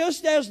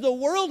 Just as the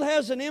world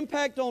has an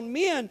impact on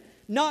men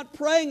not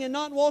praying and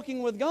not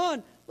walking with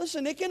God,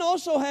 listen, it can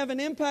also have an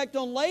impact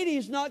on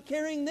ladies not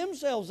carrying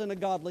themselves in a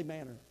godly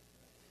manner.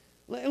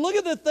 Look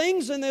at the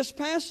things in this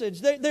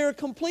passage. They're a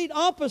complete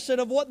opposite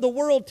of what the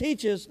world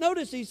teaches.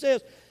 Notice he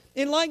says,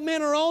 in like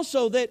manner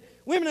also, that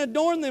women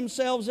adorn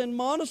themselves in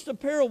modest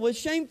apparel with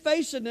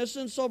shamefacedness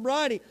and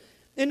sobriety,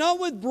 and not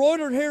with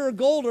broidered hair or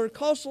gold or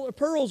costly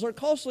pearls or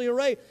costly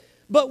array,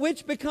 but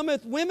which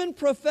becometh women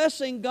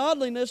professing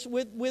godliness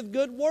with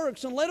good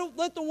works. And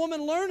let the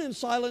woman learn in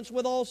silence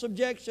with all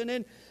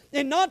subjection,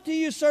 and not to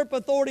usurp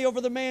authority over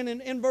the man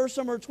in verse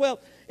number 12.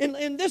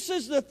 And this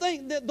is the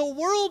thing, that the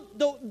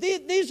world,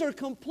 these are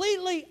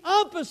completely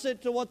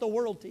opposite to what the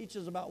world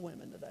teaches about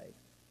women today.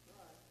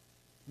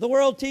 The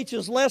world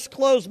teaches less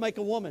clothes make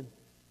a woman.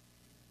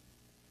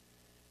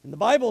 And the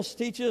Bible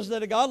teaches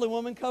that a godly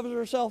woman covers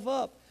herself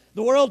up.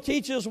 The world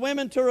teaches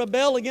women to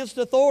rebel against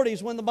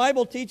authorities when the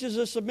Bible teaches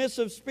a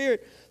submissive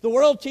spirit. The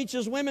world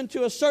teaches women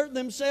to assert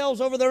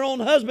themselves over their own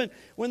husband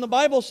when the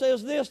Bible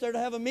says this, they're to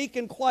have a meek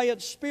and quiet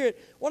spirit.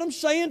 What I'm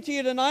saying to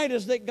you tonight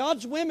is that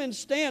God's women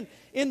stand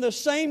in the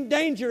same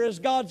danger as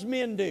God's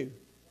men do.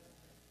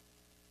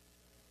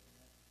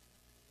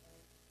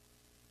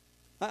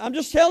 I'm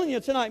just telling you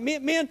tonight,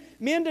 men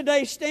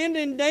today stand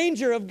in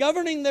danger of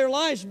governing their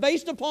lives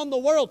based upon the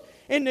world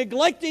and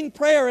neglecting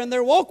prayer and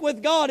their walk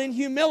with God in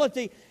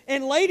humility.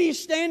 And ladies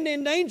stand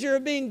in danger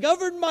of being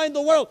governed by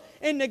the world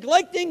and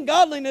neglecting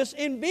godliness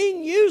and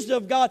being used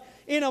of God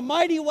in a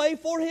mighty way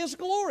for His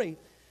glory.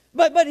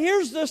 But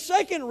here's the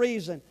second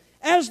reason.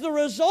 As the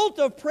result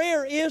of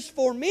prayer is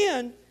for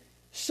men,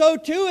 so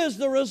too is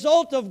the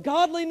result of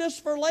godliness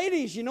for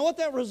ladies. You know what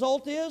that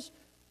result is?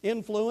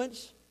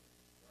 Influence.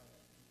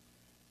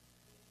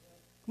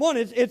 Come on,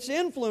 it's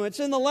influence.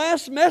 In the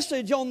last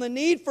message on the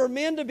need for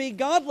men to be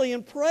godly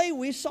and pray,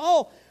 we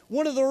saw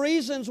one of the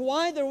reasons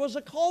why there was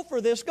a call for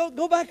this.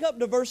 Go back up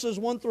to verses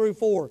 1 through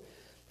 4.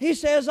 He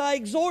says, I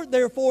exhort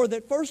therefore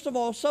that first of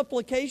all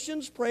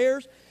supplications,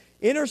 prayers,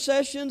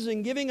 intercessions,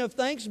 and giving of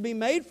thanks be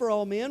made for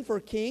all men, for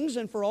kings,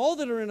 and for all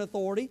that are in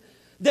authority,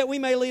 that we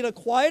may lead a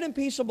quiet and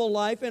peaceable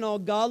life in all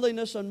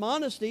godliness and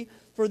modesty.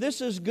 For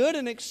this is good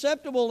and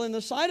acceptable in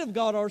the sight of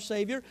God our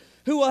Savior,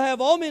 who will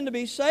have all men to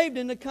be saved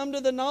and to come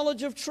to the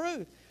knowledge of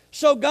truth.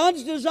 So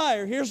God's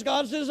desire, here's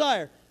God's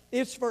desire,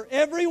 it's for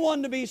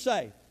everyone to be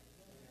saved.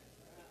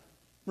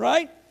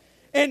 Right?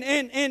 And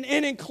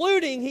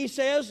including, he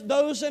says,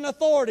 those in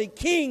authority,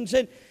 kings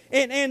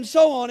and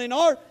so on. In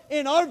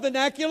our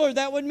vernacular,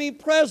 that would mean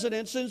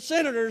presidents and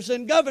senators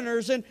and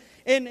governors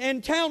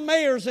and town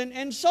mayors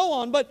and so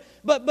on.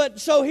 But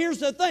so here's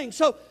the thing.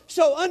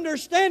 So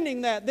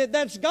understanding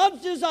that's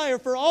God's desire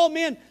for all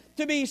men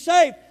to be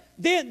saved,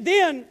 then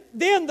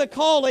the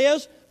call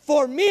is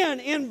for men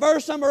in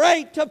verse number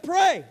 8 to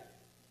pray.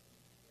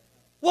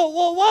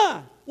 Well,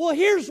 why? Well,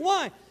 here's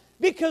why.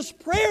 Because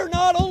prayer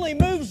not only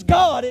moves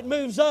God, it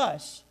moves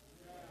us.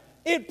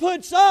 It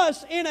puts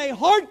us in a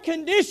heart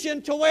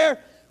condition to where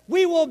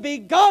we will be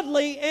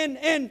godly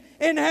and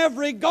have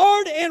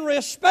regard and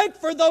respect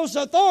for those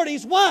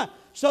authorities. Why?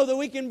 So that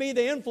we can be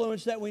the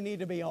influence that we need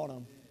to be on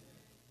them.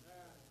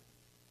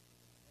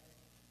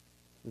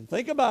 And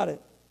think about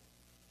it.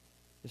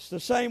 It's the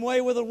same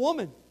way with a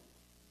woman.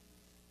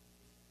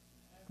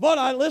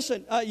 But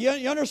listen,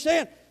 you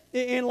understand,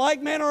 in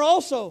like manner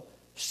also,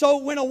 so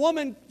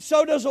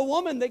does a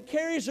woman that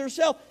carries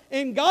herself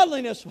in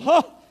godliness,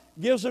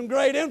 gives them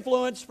great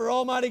influence for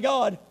Almighty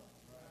God.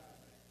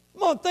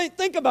 Come on,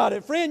 think about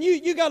it, friend.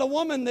 You got a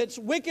woman that's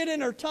wicked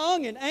in her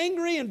tongue and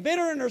angry and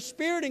bitter in her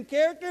spirit and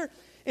character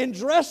and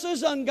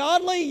dresses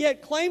ungodly,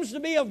 yet claims to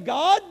be of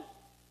God.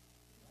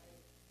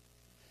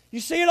 You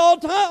see it all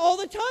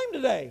the time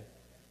today.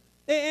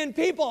 And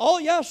people, oh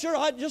yeah, sure,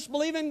 I just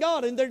believe in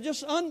God. And they're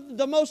just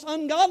the most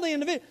ungodly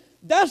individual.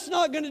 That's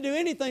not going to do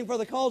anything for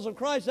the cause of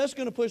Christ. That's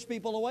going to push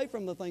people away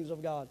from the things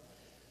of God.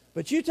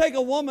 But you take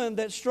a woman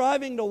that's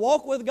striving to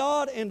walk with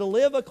God and to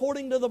live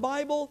according to the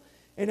Bible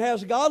and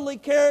has godly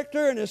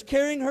character and is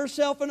carrying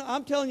herself, and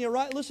I'm telling you,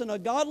 right, listen, a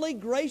godly,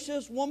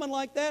 gracious woman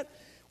like that,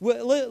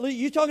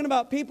 you're talking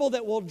about people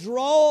that will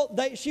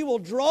she will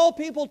draw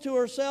people to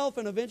herself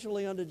and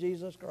eventually unto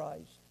Jesus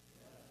Christ.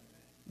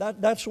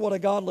 That's what a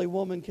godly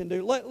woman can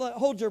do.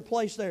 Hold your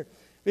place there.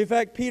 In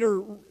fact,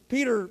 Peter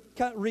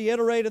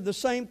reiterated the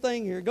same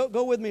thing here.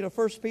 Go with me to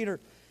 1 Peter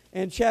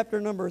and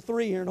chapter number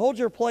 3 here. And hold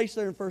your place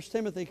there in 1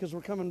 Timothy because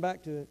we're coming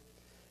back to it.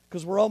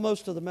 Because we're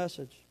almost to the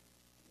message.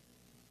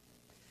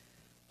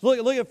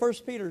 Look at 1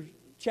 Peter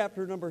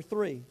chapter number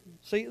 3.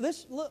 See,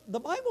 the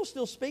Bible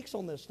still speaks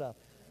on this stuff.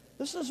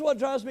 This is what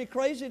drives me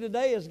crazy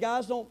today is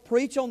guys don't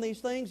preach on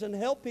these things and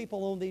help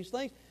people on these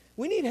things.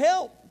 We need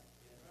help.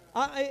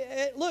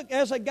 Look,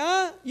 as a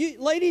guy,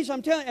 ladies,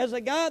 I'm telling you, as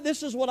a guy,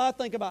 this is what I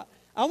think about.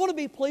 I want to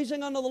be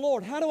pleasing unto the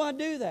Lord. How do I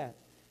do that?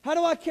 How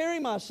do I carry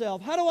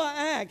myself? How do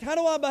I act? How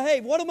do I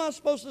behave? What am I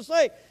supposed to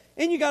say?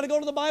 And you got to go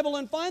to the Bible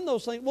and find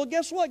those things. Well,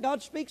 guess what?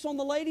 God speaks on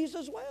the ladies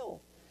as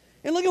well.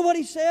 And look at what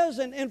He says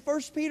in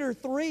 1 Peter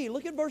 3.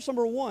 Look at verse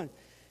number 1.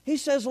 He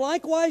says,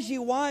 likewise, ye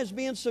wives,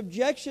 be in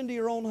subjection to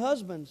your own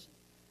husbands,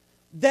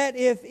 that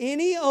if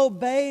any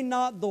obey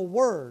not the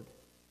word,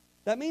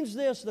 that means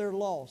this, they're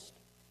lost.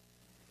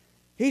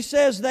 He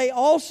says, they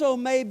also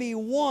may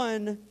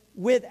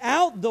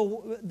without the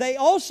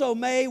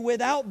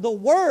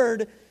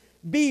word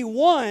be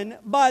won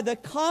by the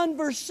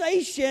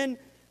conversation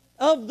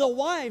of the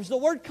wives. The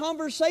word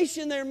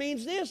conversation there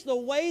means this, the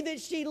way that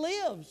she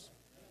lives.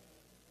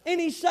 And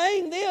he's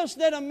saying this,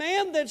 that a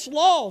man that's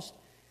lost,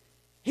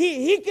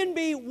 he can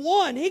be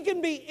won, he can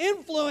be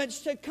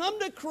influenced to come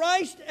to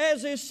Christ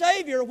as his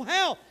Savior.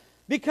 How?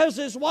 Because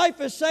his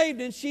wife is saved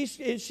and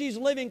she's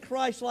living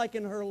Christ-like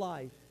in her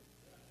life.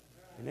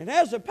 And it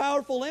has a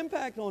powerful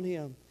impact on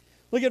him.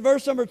 Look at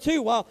verse number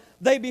 2. While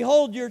they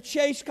behold your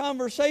chaste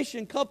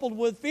conversation coupled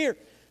with fear,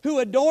 who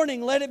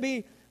adorning, let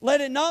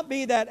it not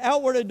be that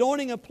outward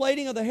adorning of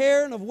plaiting of the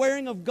hair and of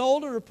wearing of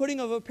gold or putting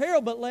of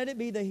apparel, but let it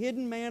be the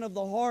hidden man of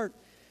the heart,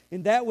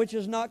 in that which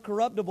is not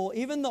corruptible,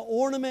 even the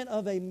ornament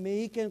of a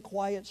meek and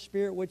quiet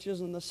spirit, which is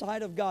in the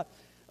sight of God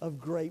of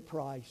great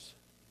price.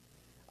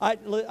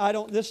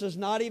 This is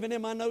not even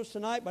in my notes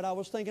tonight, but I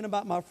was thinking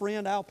about my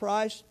friend Al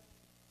Price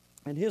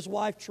and his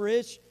wife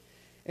Trish,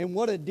 and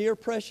what a dear,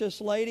 precious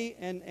lady.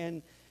 And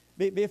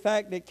in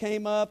fact, it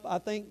came up, I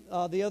think,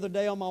 the other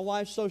day on my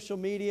wife's social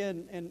media,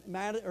 and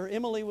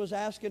Emily was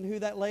asking who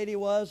that lady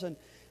was, and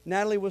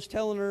Natalie was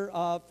telling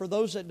her, for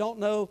those that don't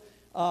know,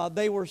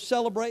 they were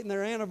celebrating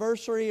their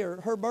anniversary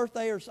or her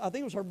birthday, or I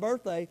think it was her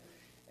birthday,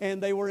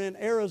 and they were in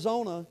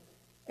Arizona,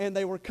 and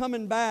they were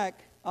coming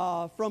back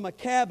from a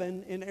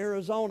cabin in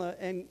Arizona,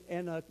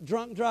 and a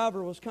drunk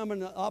driver was coming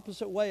the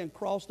opposite way and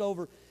crossed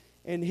over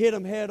and hit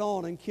him head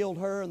on and killed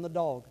her and the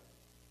dog.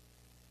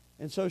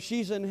 And so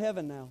she's in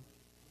heaven now.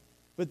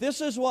 But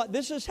this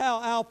is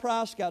how Al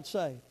Price got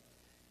saved.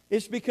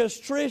 It's because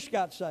Trish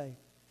got saved.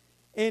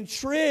 And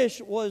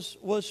Trish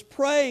was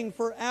praying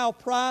for Al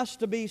Price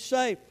to be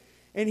saved.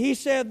 And he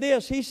said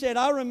this. He said,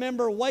 I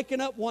remember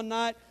waking up one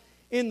night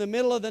in the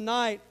middle of the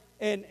night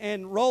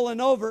and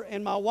rolling over,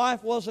 and my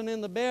wife wasn't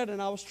in the bed,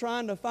 and I was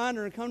trying to find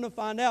her, and come to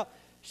find out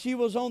she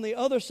was on the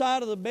other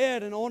side of the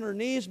bed and on her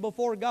knees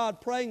before God,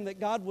 praying that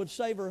God would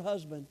save her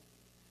husband.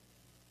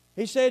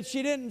 He said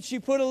she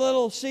put a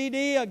little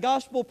CD, a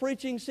gospel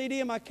preaching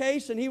CD in my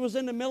case, and he was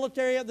in the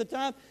military at the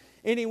time,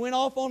 and he went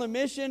off on a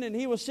mission, and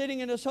he was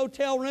sitting in his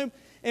hotel room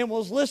and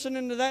was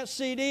listening to that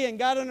CD and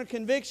got under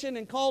conviction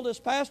and called his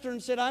pastor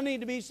and said, I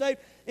need to be saved,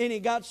 and he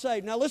got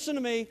saved. Now listen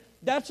to me,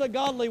 that's a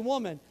godly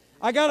woman.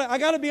 I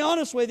gotta be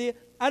honest with you,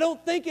 I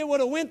don't think it would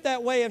have went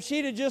that way if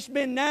she'd have just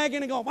been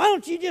nagging and going, why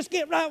don't you just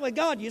get right with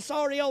God, you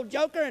sorry old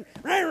joker, and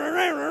rah, rah,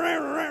 rah, rah, rah,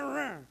 rah,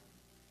 rah.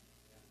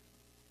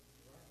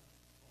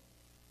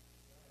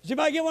 Does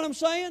anybody get what I'm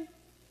saying?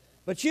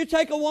 But you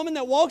take a woman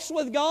that walks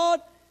with God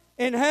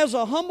and has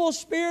a humble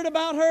spirit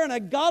about her and a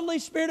godly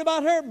spirit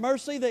about her,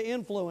 mercy, the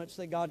influence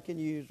that God can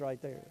use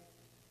right there.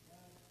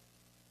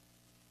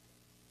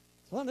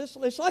 So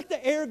it's like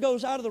the air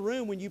goes out of the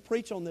room when you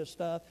preach on this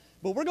stuff.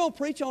 But we're going to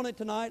preach on it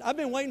tonight. I've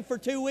been waiting for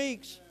 2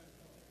 weeks.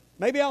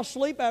 Maybe I'll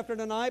sleep after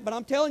tonight, but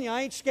I'm telling you,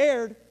 I ain't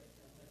scared.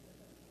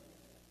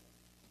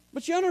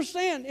 But you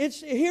understand,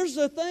 here's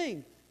the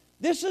thing.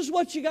 This is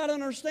what you got to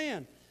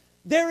understand.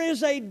 There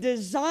is a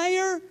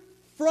desire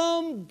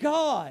from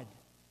God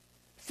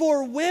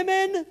for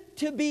women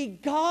to be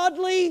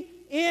godly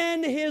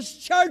in His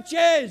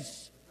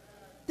churches.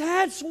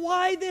 That's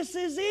why this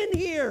is in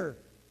here.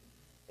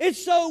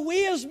 It's so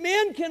we as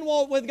men can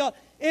walk with God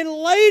and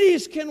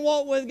ladies can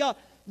walk with God.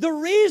 The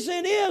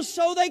reason is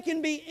so they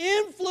can be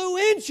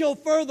influential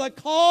for the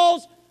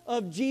cause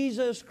of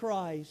Jesus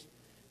Christ.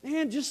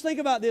 Man, just think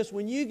about this.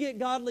 When you get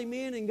godly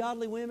men and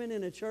godly women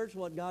in a church,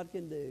 what God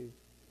can do.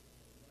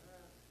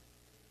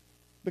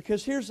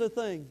 Because here's the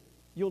thing.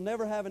 You'll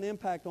never have an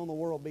impact on the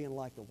world being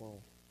like the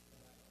world.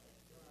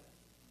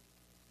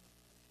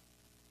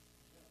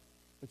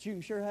 But you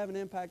can sure have an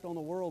impact on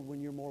the world when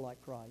you're more like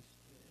Christ.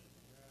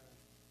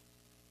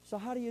 So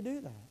how do you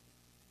do that?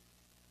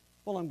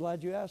 Well, I'm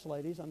glad you asked,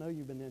 ladies. I know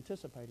you've been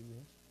anticipating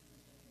this.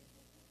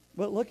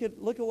 But look at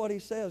what he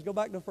says. Go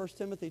back to 1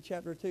 Timothy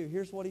chapter 2.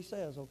 Here's what he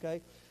says,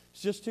 okay?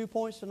 It's just 2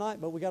 points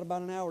tonight, but we got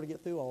about an hour to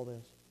get through all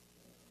this.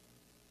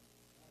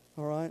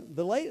 All right?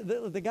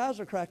 The guys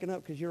are cracking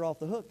up because you're off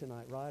the hook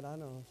tonight, right? I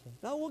know. So,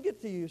 no, we'll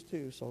get to you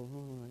too. So,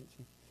 all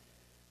right.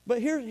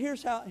 But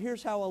here's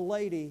how a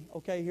lady,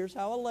 okay? Here's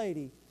how a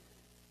lady,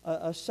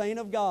 a saint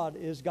of God,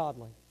 is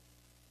godly.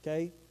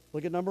 Okay?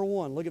 Look at number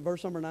 1. Look at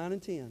verse number 9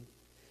 and 10.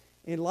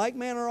 In like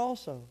manner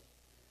also,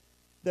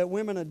 that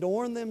women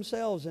adorn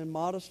themselves in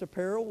modest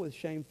apparel with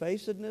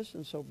shamefacedness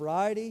and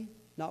sobriety,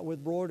 not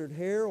with broidered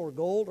hair or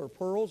gold or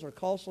pearls or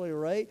costly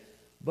array,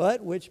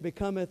 but which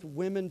becometh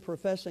women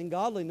professing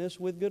godliness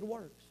with good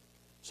works.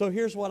 So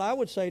here's what I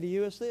would say to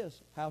you is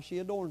this, how she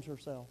adorns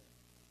herself.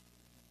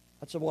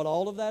 That's what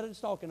all of that is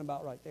talking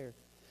about right there.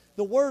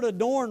 The word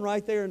adorn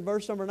right there in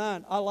verse number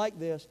 9, I like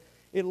this.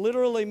 It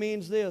literally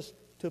means this,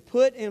 to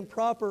put in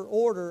proper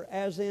order,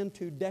 as in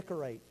to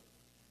decorate.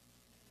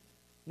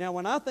 Now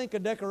when I think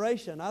of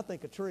decoration, I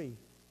think of tree.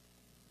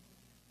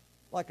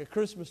 Like a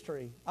Christmas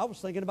tree. I was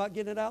thinking about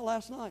getting it out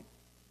last night.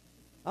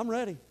 I'm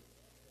ready.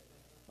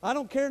 I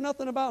don't care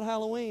nothing about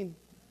Halloween.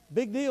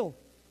 Big deal.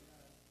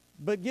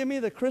 But give me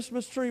the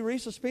Christmas tree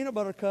Reese's peanut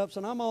butter cups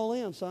and I'm all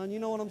in, son. You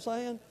know what I'm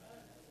saying?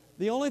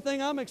 The only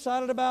thing I'm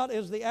excited about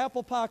is the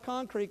apple pie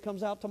concrete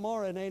comes out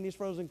tomorrow in Andy's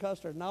Frozen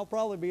Custard. And I'll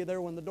probably be there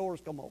when the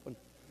doors come open.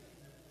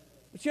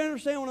 But you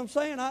understand what I'm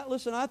saying?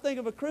 Listen, I think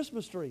of a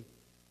Christmas tree.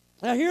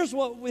 Now here's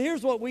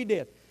what we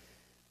did.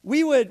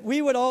 We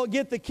would all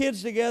get the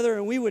kids together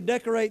and we would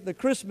decorate the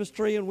Christmas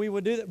tree and we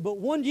would do that. But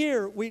one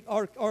year,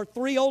 our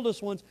three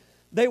oldest ones,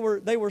 they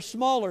were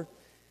smaller.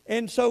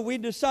 And so we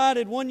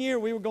decided one year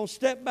we were going to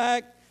step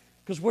back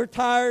because we're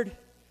tired.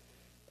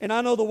 And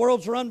I know the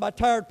world's run by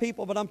tired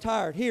people, but I'm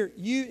tired.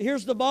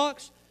 Here's the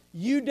box.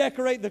 You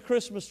decorate the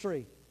Christmas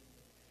tree.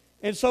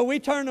 And so we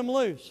turned them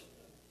loose.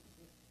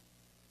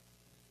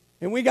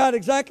 And we got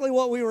exactly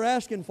what we were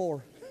asking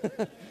for.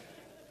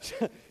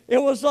 It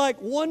was like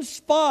one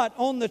spot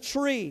on the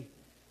tree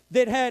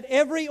that had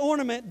every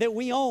ornament that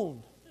we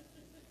owned.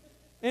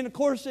 And of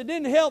course, it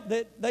didn't help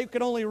that they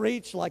could only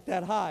reach like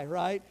that high,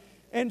 right?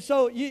 And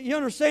so you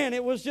understand,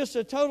 it was just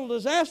a total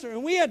disaster.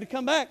 And we had to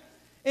come back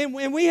and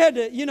we had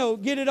to,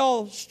 get it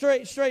all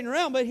straightened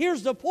around. But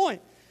here's the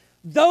point.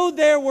 Though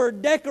there were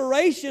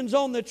decorations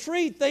on the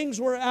tree, things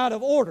were out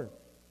of order.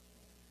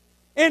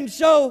 And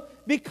so,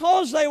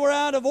 because they were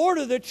out of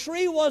order, the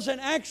tree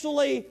wasn't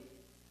actually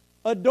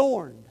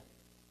adorned.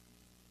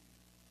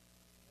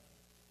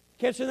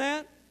 Catching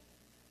that?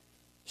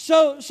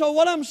 So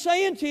what I'm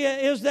saying to you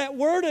is that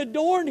word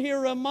adorn here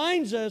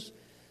reminds us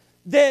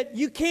that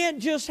you can't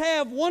just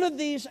have one of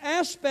these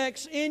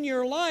aspects in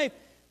your life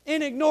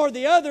and ignore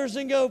the others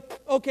and go,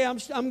 okay,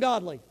 I'm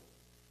godly.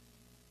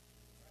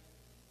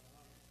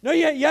 No,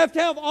 you have to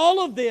have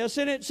all of this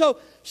in it. So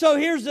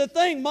here's the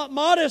thing,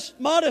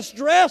 modest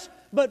dress,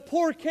 but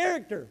poor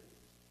character.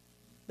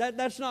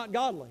 That's not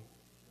godly.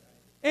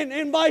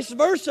 And vice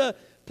versa,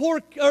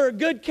 poor or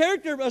good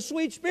character, a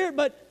sweet spirit,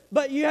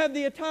 but you have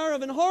the attire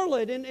of an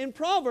harlot in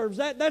Proverbs.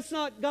 That's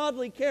not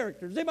godly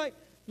character. Does anybody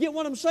get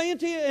what I'm saying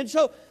to you? And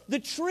so the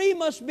tree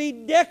must be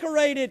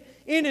decorated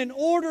in an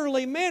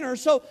orderly manner.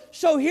 So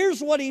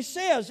here's what he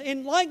says.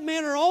 In like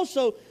manner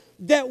also,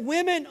 that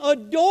women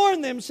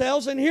adorn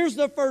themselves, and here's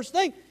the first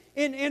thing,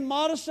 in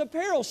modest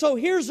apparel. So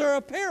here's their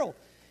apparel.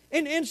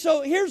 And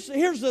so here's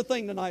the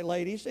thing tonight,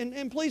 ladies,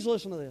 and please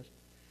listen to this.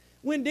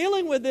 When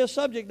dealing with this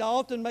subject, I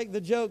often make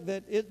the joke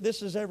that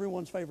this is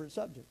everyone's favorite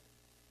subject.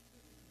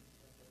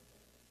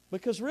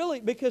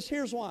 Because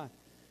here's why.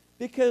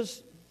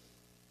 Because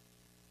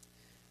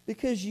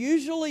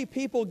usually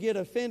people get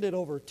offended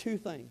over two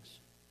things.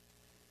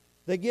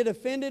 They get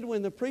offended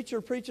when the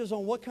preacher preaches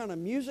on what kind of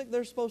music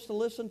they're supposed to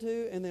listen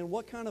to and then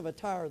what kind of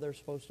attire they're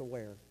supposed to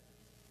wear.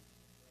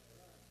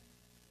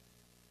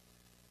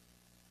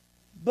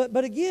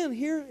 But again,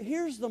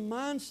 here's the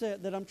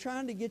mindset that I'm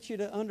trying to get you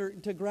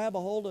to grab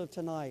a hold of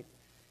tonight.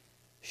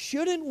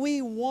 Shouldn't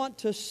we want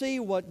to see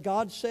what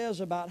God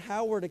says about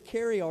how we're to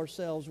carry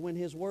ourselves when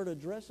His Word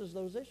addresses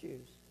those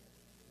issues?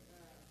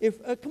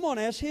 Come on,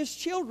 as His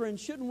children,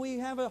 shouldn't we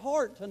have a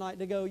heart tonight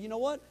to go, you know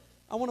what?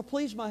 I want to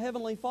please my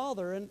Heavenly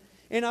Father. And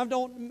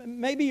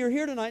maybe you're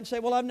here tonight and say,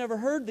 well, I've never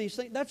heard these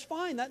things. That's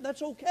fine.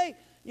 That's okay.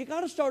 You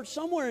got to start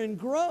somewhere and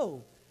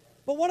grow.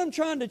 But what I'm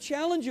trying to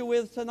challenge you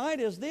with tonight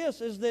is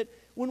that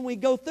when we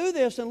go through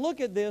this and look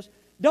at this,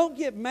 don't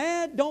get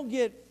mad, don't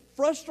get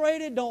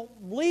frustrated, don't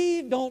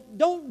leave,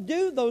 don't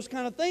do those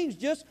kind of things.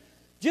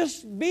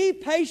 Just be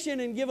patient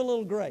and give a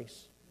little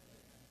grace.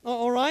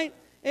 All right?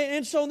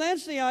 And so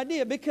that's the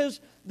idea, because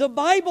the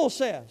Bible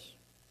says,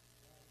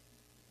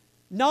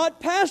 not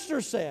pastor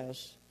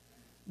says,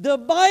 the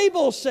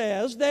Bible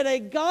says that a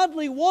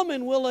godly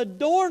woman will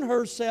adorn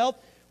herself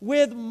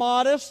with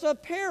modest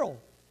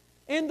apparel.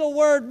 And the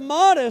word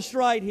modest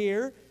right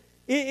here,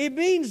 it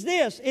means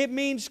this. It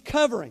means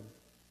covering.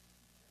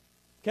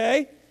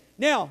 Okay?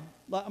 Now,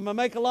 I'm going to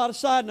make a lot of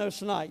side notes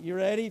tonight. You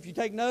ready? If you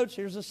take notes,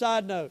 here's a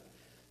side note.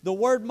 The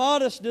word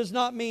modest does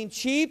not mean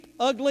cheap,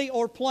 ugly,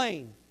 or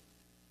plain.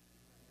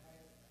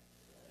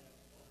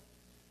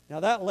 Now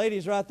that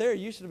lady's right there.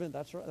 You should have been,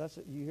 that's right. That's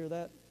it. You hear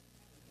that?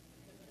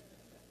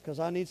 Because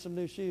I need some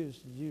new shoes.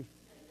 Did you?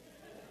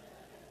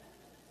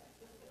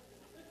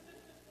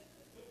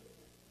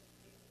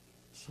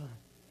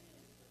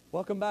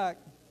 Welcome back.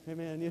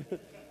 Amen. You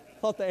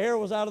thought the air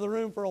was out of the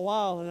room for a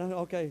while, and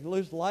okay,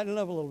 lighten it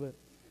up a little bit.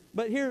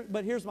 But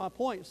here's my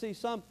point. See,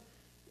 some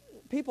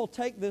people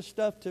take this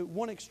stuff to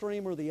one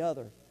extreme or the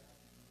other.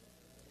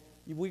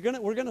 We're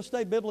gonna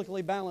stay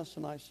biblically balanced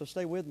tonight, so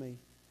stay with me,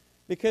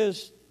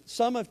 because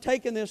some have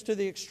taken this to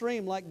the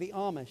extreme, like the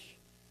Amish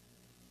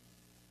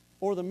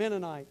or the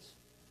Mennonites,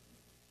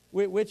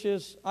 which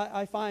is,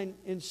 I find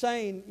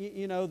insane,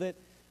 that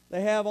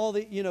they have all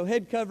the,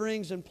 head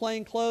coverings and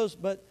plain clothes,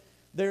 but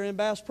they're in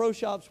Bass Pro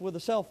Shops with a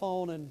cell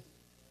phone. And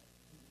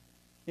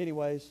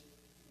anyways,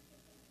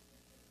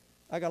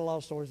 I got a lot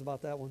of stories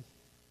about that one.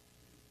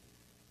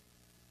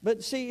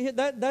 But see,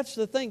 that's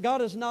the thing.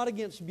 God is not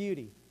against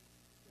beauty.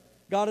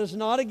 God is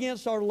not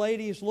against our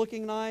ladies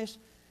looking nice,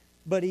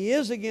 but He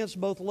is against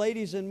both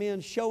ladies and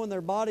men showing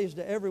their bodies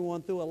to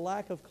everyone through a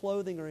lack of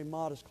clothing or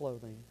immodest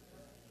clothing.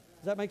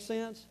 Does that make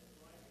sense?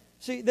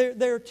 See,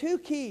 there are two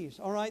keys,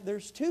 all right?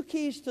 There's two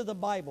keys to the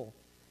Bible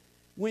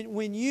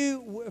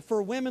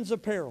for women's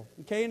apparel,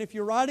 okay? And if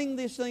you're writing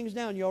these things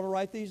down, you ought to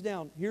write these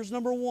down. Here's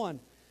number one.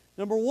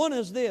 Number one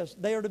is this: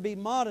 they are to be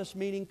modest,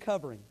 meaning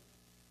covering.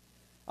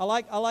 I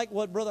like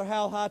what Brother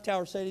Hal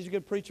Hightower said. He's a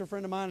good preacher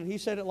friend of mine, and he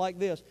said it like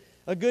this: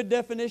 a good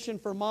definition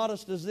for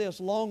modest is this: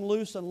 long,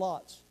 loose, and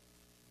lots.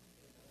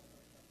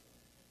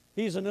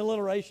 He's an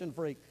alliteration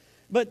freak.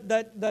 But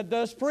that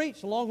does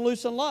preach, long,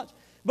 loose, and lots.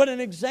 But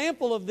an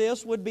example of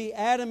this would be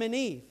Adam and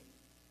Eve.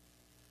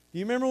 Do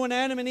you remember when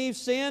Adam and Eve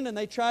sinned and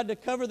they tried to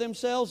cover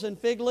themselves in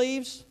fig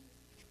leaves?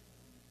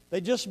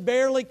 They just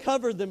barely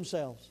covered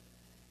themselves.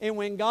 And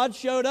when God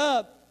showed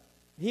up,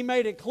 He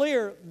made it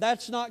clear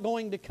that's not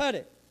going to cut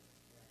it.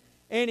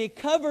 And He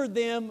covered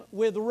them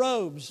with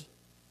robes.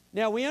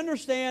 Now we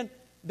understand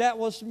that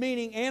was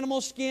meaning animal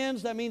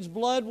skins. That means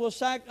blood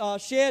was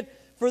shed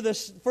for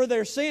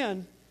their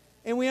sin.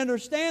 And we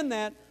understand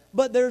that.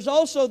 But there's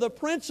also the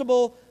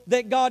principle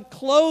that God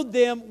clothed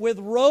them with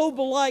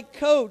robe-like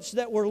coats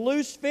that were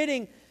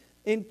loose-fitting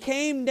and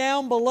came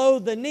down below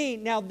the knee.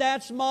 Now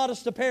that's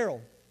modest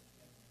apparel.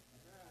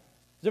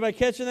 Is everybody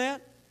catching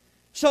that?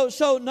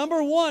 So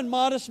number one,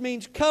 modest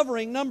means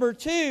covering. Number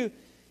two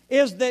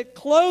is that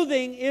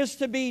clothing is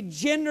to be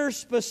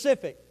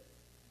gender-specific.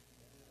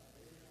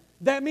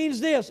 That means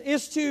this: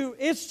 it's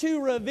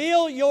to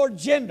reveal your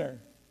gender.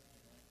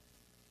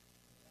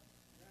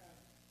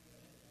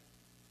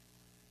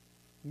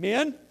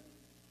 Men,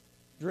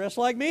 dress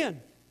like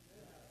men.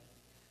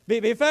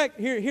 In fact,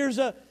 here's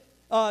a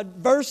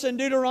verse in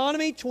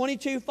Deuteronomy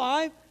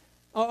 22:5.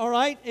 All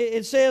right,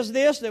 it says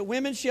this: that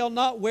women shall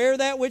not wear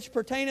that which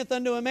pertaineth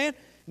unto a man,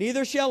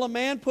 neither shall a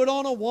man put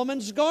on a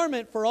woman's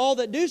garment, for all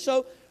that do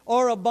so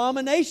are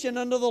abomination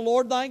unto the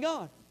Lord thy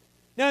God.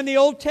 Now, in the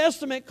Old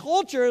Testament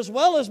culture, as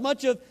well as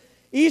much of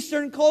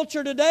Eastern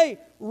culture today,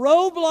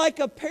 robe-like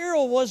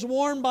apparel was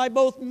worn by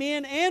both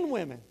men and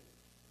women.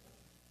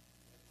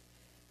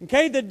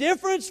 Okay, the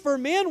difference for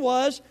men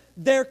was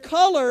their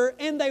color,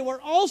 and they were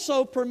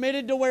also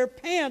permitted to wear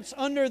pants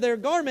under their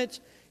garments.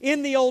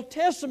 In the Old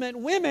Testament,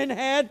 women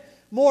had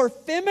more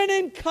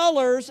feminine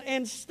colors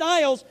and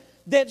styles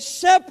that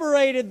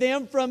separated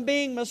them from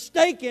being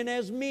mistaken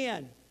as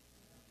men.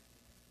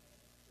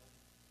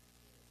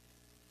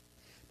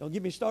 Don't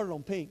get me started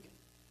on pink.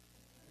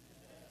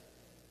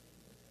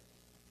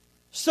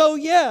 So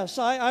yes,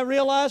 I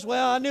realized,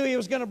 I knew he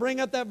was going to bring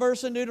up that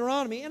verse in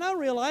Deuteronomy, and I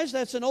realized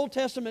that's an Old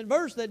Testament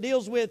verse that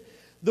deals with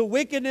the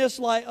wickedness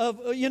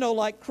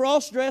like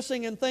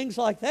cross-dressing and things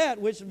like that,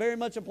 which very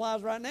much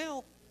applies right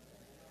now.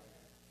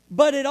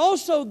 But it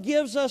also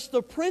gives us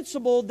the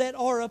principle that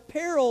our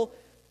apparel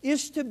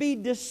is to be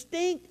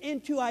distinct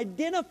and to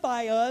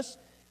identify us,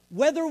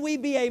 whether we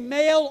be a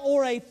male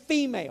or a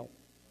female.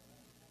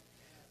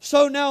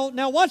 So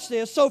now watch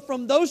this. So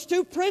from those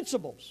two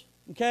principles,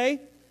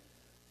 okay,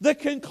 the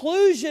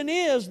conclusion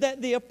is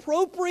that the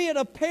appropriate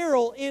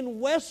apparel in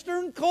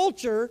Western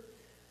culture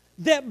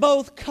that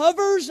both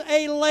covers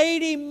a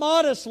lady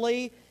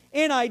modestly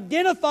and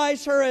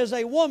identifies her as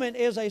a woman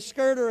is a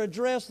skirt or a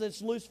dress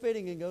that's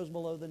loose-fitting and goes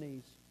below the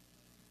knees.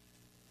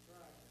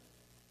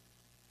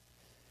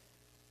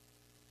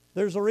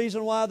 There's a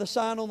reason why the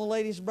sign on the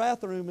ladies'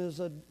 bathroom is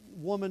a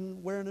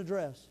woman wearing a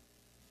dress.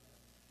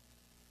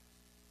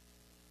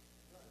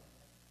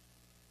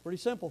 Pretty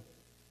simple.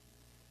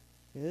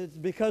 It's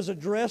because a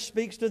dress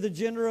speaks to the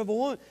gender of a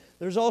woman.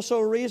 There's also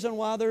a reason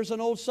why there's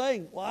an old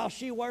saying, well,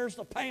 she wears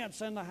the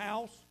pants in the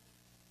house.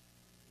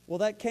 Well,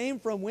 that came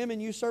from women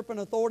usurping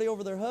authority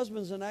over their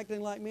husbands and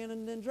acting like men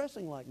and then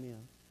dressing like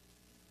men.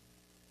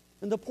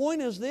 And the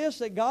point is this,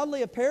 that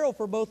godly apparel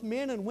for both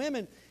men and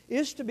women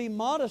is to be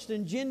modest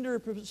and gender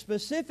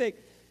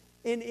specific.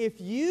 And if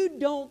you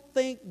don't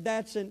think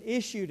that's an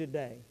issue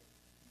today,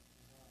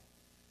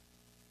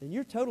 then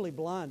you're totally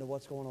blind to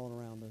what's going on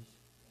around us.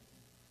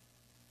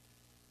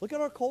 Look at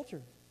our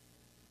culture.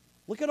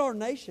 Look at our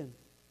nation.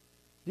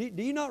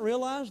 Do you not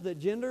realize that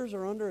genders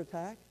are under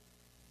attack?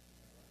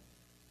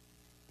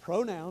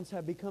 Pronouns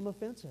have become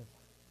offensive.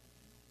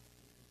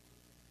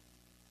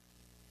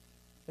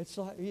 It's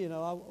like,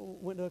 I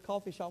went to a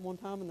coffee shop one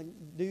time and the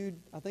dude,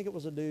 I think it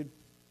was a dude,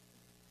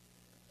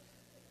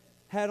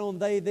 had on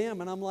they, them,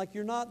 and I'm like,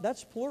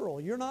 that's plural.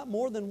 You're not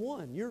more than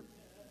one.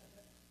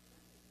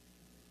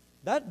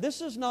 This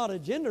is not a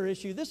gender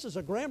issue. This is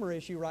a grammar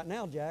issue right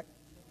now, Jack.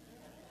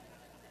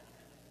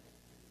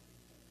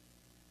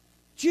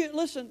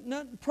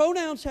 Listen,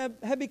 pronouns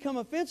have become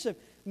offensive.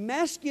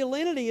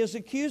 Masculinity is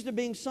accused of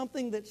being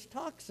something that's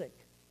toxic.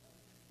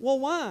 Well,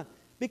 why?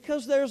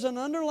 Because there's an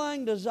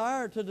underlying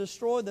desire to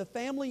destroy the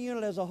family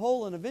unit as a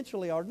whole and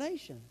eventually our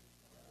nation.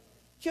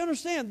 Do you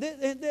understand?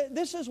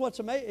 This is what's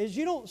amazing, is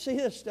you don't see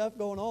this stuff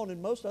going on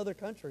in most other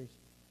countries.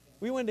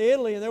 We went to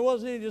Italy and there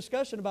wasn't any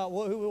discussion about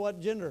what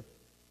gender.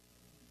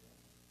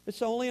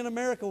 It's only in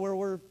America where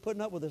we're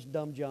putting up with this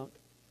dumb junk.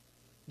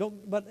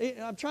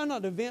 I'm trying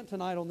not to vent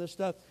tonight on this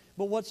stuff,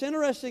 but what's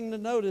interesting to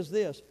note is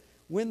this.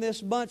 When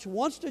this bunch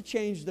wants to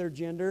change their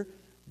gender,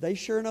 they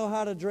sure know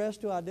how to dress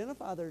to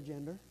identify their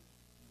gender.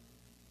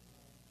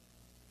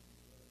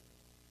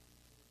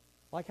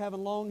 Like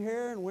having long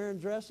hair and wearing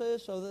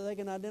dresses so that they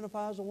can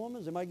identify as a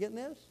woman. Is anybody getting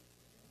this?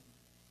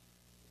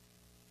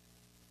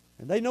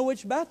 And they know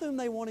which bathroom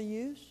they want to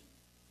use.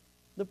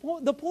 The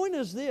point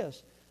is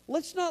this.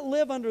 Let's not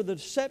live under the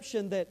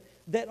deception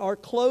that our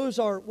clothes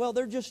are, well,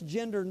 they're just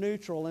gender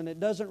neutral and it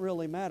doesn't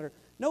really matter.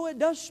 No, it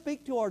does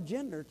speak to our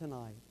gender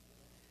tonight.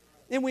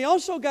 And we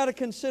also got to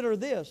consider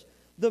this.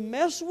 The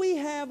mess we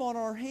have on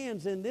our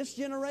hands in this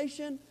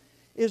generation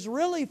is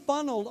really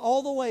funneled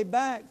all the way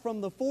back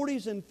from the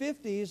 40s and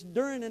 50s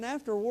during and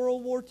after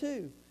World War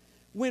II.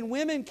 When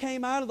women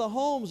came out of the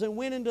homes and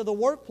went into the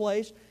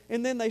workplace,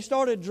 and then they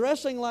started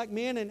dressing like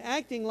men and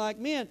acting like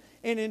men,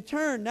 and in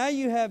turn, now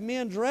you have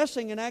men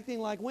dressing and acting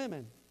like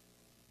women.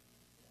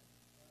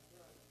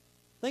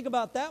 Think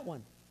about that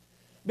one.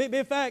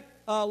 In fact,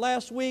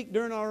 last week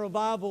during our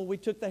revival, we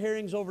took the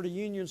Herrings over to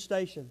Union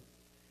Station.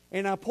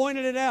 And I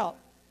pointed it out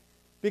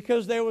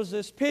because there was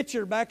this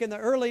picture back in the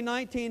early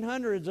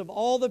 1900s of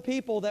all the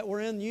people that were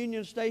in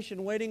Union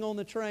Station waiting on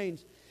the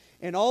trains.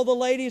 And all the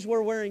ladies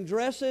were wearing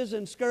dresses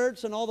and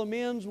skirts, and all the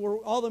men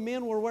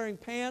were wearing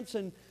pants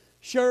and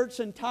shirts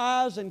and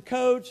ties and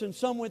coats, and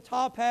some with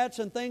top hats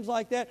and things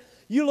like that.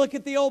 You look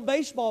at the old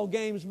baseball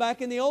games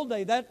back in the old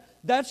day.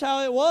 That's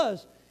how it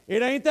was.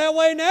 It ain't that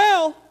way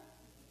now.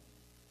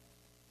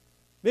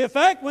 In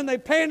fact, when they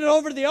pan it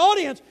over to the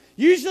audience,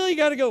 usually you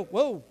got to go,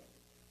 whoa.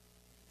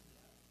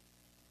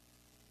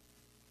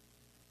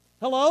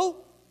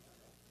 Hello?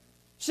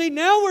 See,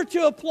 now we're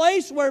to a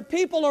place where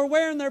people are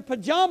wearing their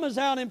pajamas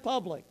out in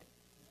public.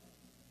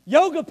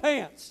 Yoga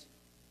pants.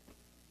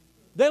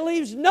 That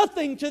leaves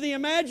nothing to the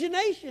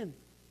imagination.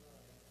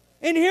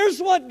 And here's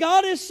what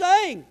God is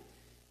saying.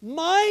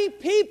 My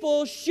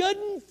people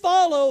shouldn't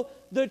follow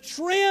the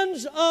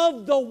trends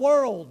of the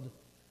world.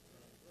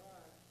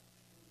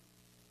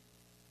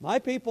 My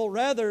people,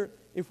 rather,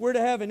 if we're to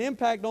have an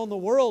impact on the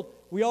world,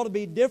 we ought to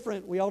be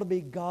different. We ought to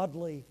be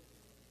godly.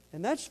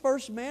 And that's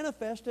first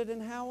manifested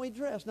in how we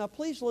dress. Now,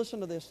 please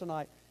listen to this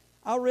tonight.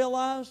 I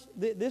realize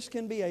that this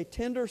can be a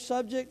tender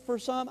subject for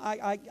some.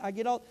 I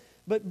get all,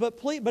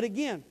 but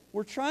again,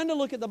 we're trying to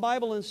look at the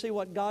Bible and see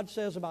what God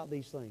says about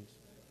these things.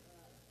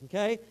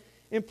 Okay?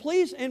 And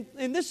please, and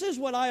this is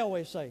what I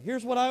always say.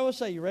 Here's what I always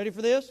say. You ready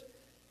for this?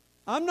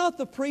 I'm not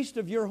the priest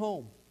of your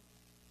home.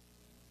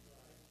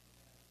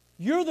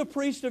 You're the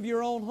priest of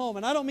your own home.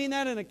 And I don't mean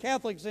that in a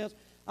Catholic sense.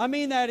 I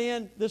mean that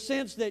in the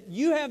sense that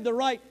you have the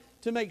right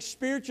to make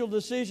spiritual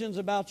decisions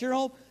about your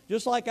home,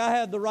 just like I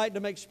have the right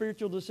to make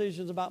spiritual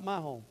decisions about my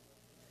home.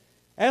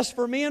 As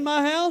for me and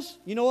my house,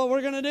 you know what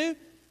we're going to do?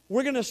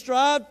 We're going to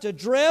strive to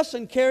dress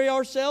and carry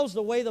ourselves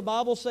the way the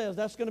Bible says.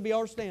 That's going to be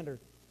our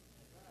standard.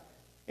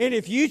 And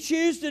if you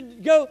choose to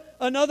go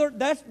another,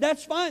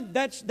 that's fine.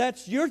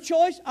 That's your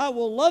choice. I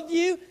will love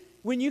you.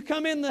 When you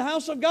come in the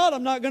house of God,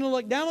 I'm not going to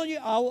look down on you.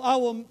 I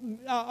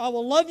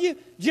will love you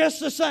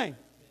just the same.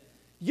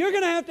 You're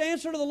going to have to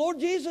answer to the Lord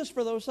Jesus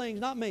for those things,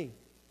 not me.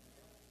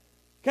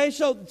 Okay,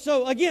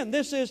 so again,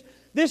 this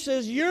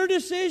is your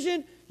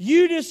decision.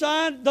 You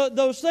decide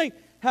those things.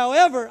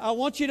 However, I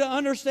want you to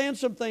understand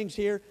some things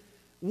here.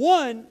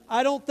 One,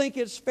 I don't think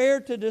it's fair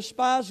to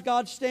despise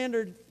God's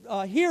standard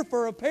here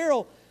for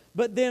apparel,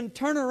 but then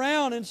turn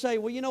around and say,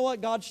 well, you know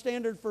what? God's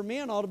standard for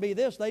men ought to be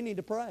this. They need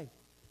to pray.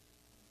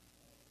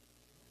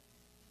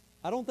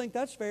 I don't think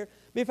that's fair.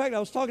 In fact, I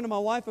was talking to my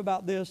wife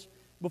about this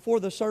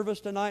before the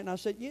service tonight, and I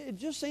said, yeah, it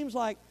just seems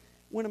like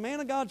when a man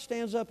of God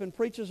stands up and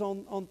preaches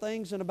on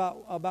things and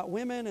about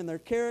women and their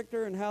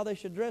character and how they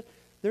should dress,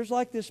 there's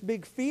like this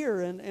big fear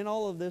and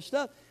all of this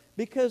stuff.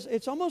 Because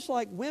it's almost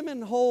like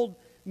women hold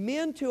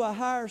men to a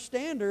higher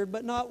standard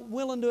but not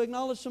willing to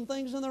acknowledge some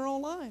things in their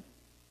own life.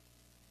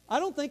 I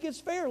don't think it's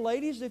fair,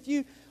 ladies, if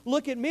you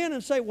look at men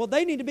and say, well,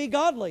 they need to be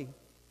godly.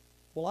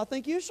 Well, I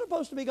think you're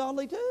supposed to be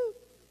godly too.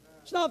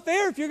 It's not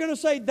fair if you're going to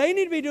say they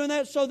need to be doing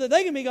that so that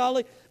they can be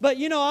godly, but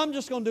I'm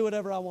just going to do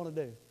whatever I want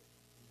to do.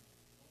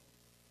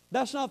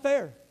 That's not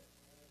fair.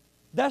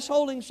 That's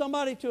holding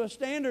somebody to a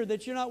standard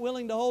that you're not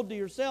willing to hold to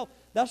yourself.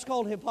 That's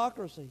called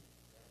hypocrisy.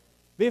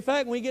 In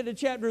fact, when we get to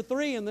chapter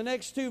 3 in the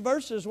next 2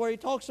 verses where he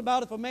talks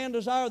about if a man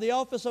desire the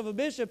office of a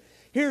bishop,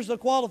 here's the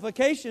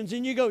qualifications.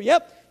 And you go,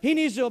 yep, he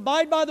needs to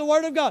abide by the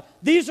Word of God.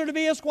 These are to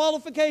be his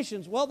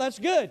qualifications. Well, that's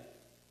good.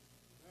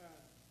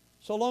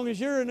 So long as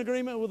you're in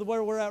agreement with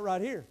where we're at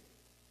right here.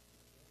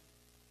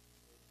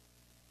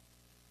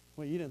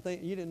 Well, you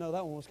didn't know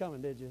that one was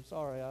coming, did you?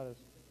 Sorry,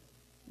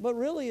 But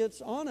really,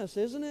 it's honest,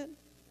 isn't it?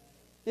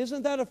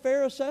 Isn't that a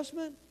fair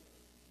assessment?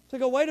 To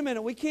go, wait a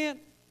minute, we can't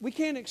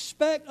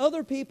expect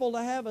other people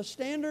to have a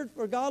standard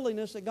for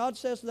godliness that God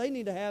says they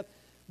need to have,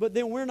 but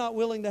then we're not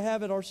willing to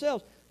have it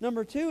ourselves.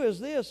 Number two is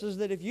this, is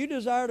that if you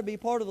desire to be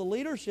part of the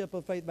leadership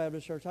of Faith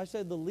Baptist Church, I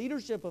said the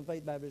leadership of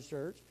Faith Baptist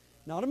Church,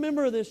 not a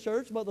member of this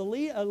church, but a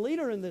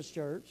leader in this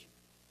church,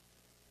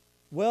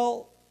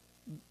 well,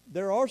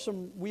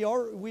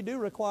 we do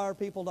require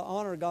people to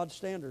honor God's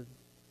standard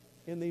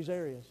in these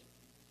areas.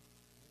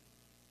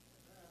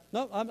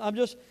 No, I'm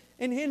just,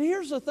 and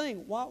here's the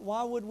thing,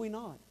 why would we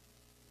not?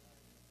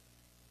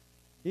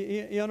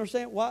 You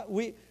understand? Why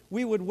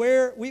we would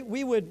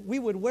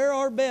wear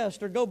our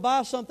best or go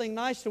buy something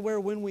nice to wear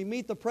when we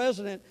meet the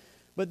president,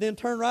 but then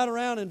turn right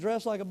around and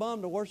dress like a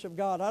bum to worship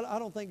God. I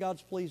don't think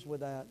God's pleased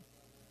with that.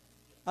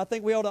 I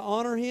think we ought to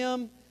honor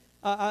Him.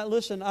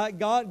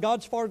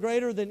 God's far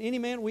greater than any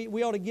man.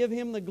 We ought to give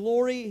Him the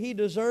glory He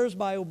deserves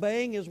by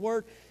obeying His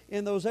word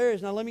in those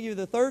areas. Now let me give you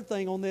the third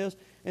thing on this,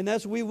 and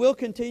that's we will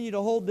continue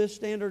to hold this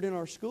standard in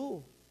our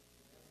school.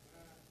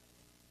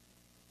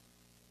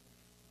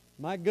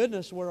 My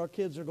goodness, where our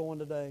kids are going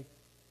today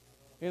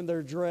in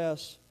their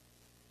dress.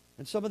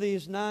 And some of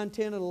these 9,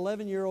 10, and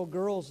 11-year-old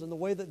girls and the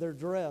way that they're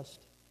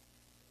dressed.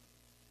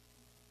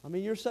 I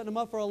mean, you're setting them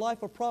up for a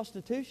life of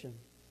prostitution.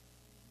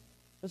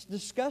 It's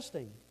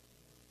disgusting.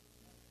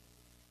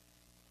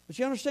 But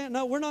you understand,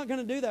 no, we're not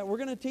going to do that. We're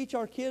going to teach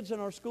our kids in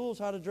our schools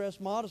how to dress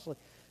modestly.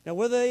 Now,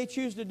 whether they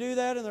choose to do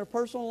that in their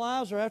personal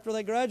lives or after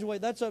they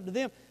graduate, that's up to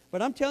them.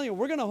 But I'm telling you,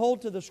 we're going to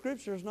hold to the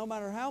Scriptures no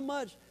matter how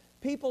much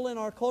people in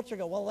our culture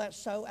go, well, that's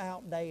so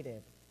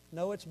outdated.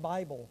 No, it's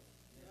Bible.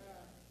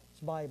 It's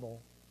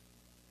Bible.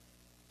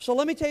 So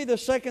let me tell you the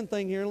second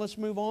thing here, and let's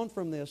move on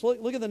from this.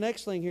 Look at the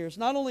next thing here. It's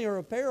not only her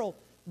apparel,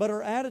 but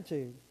her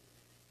attitude.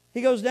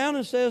 He goes down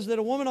and says that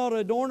a woman ought to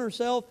adorn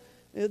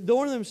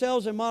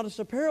themselves in modest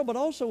apparel, but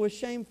also with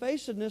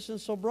shamefacedness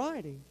and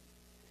sobriety.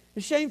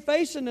 And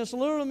shamefacedness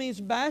literally means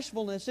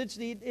bashfulness. It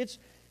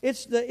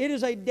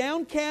is a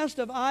downcast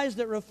of eyes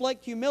that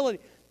reflect humility.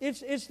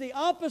 It's the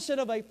opposite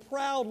of a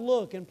proud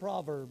look in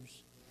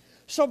Proverbs.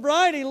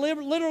 Sobriety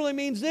literally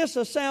means this,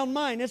 a sound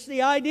mind. It's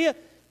the idea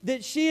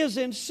that she is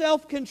in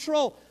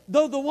self-control.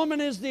 Though the woman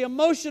is the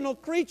emotional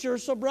creature,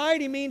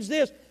 sobriety means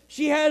this,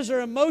 she has her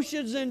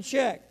emotions in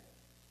check.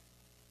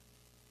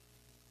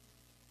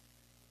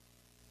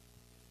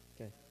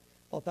 Okay,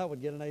 thought that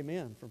would get an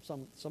amen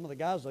from some of the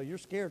guys, though. You're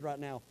scared right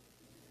now.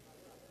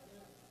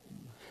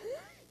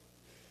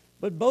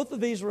 But both of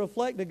these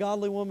reflect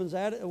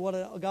what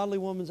a godly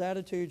woman's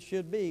attitude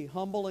should be.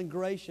 Humble and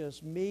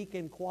gracious, meek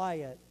and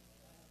quiet.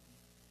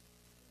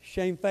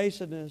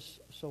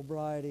 Shamefacedness,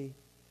 sobriety.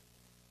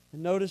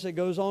 And notice it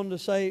goes on to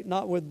say,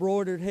 not with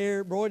broidered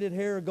hair,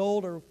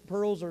 gold, or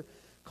pearls, or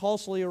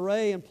costly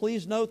array. And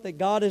please note that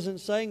God isn't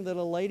saying that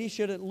a lady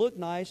shouldn't look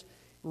nice.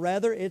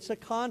 Rather, it's a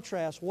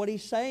contrast. What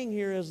He's saying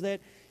here is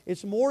that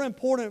it's more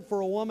important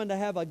for a woman to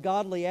have a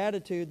godly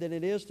attitude than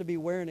it is to be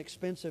wearing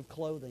expensive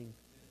clothing.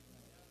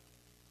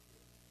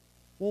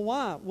 Well,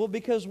 why? Well,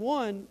 because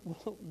one,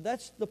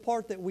 that's the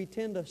part that we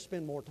tend to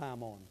spend more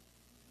time on.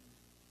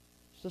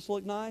 Does this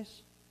look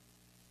nice?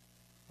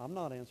 I'm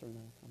not answering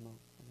that. I'm not.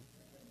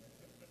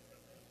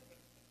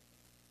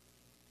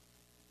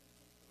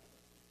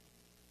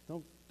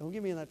 Don't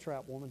get me in that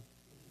trap, woman.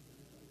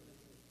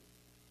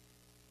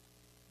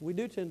 We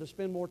do tend to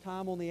spend more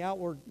time on the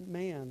outward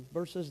man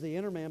versus the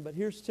inner man. But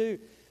here's two.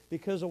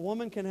 Because a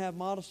woman can have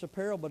modest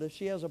apparel, but if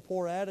she has a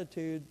poor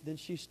attitude, then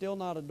she's still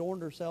not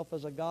adorned herself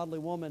as a godly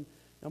woman,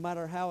 no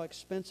matter how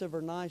expensive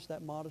or nice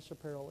that modest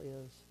apparel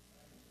is.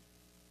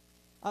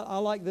 I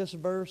like this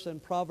verse in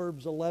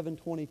Proverbs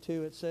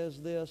 11:22. It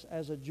says this,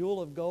 as a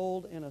jewel of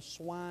gold in a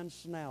swine's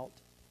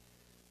snout,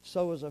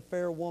 so is a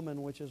fair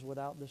woman which is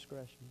without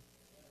discretion.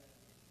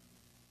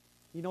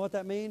 You know what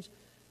that means?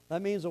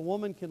 That means a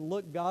woman can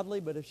look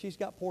godly, but if she's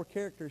got poor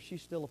character,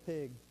 she's still a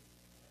pig.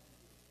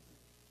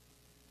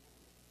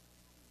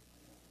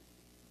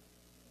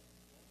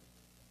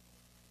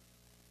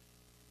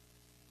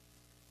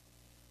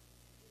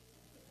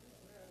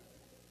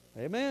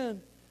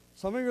 Amen.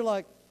 Some of you are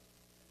like,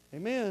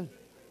 amen.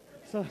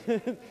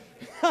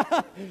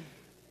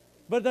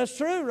 But that's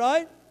true,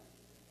 right?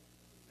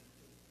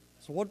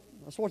 So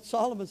that's what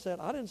Solomon said.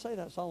 I didn't say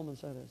that. Solomon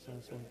said it.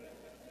 So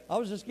I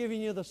was just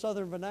giving you the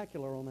southern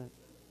vernacular on that.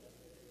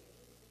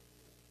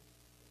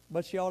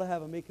 But she ought to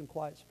have a meek and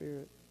quiet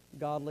spirit,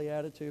 godly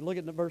attitude. Look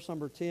at verse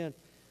number 10.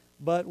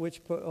 But which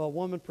a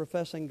woman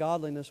professing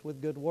godliness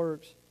with good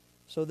works.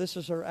 So this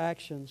is her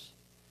actions.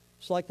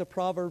 It's like the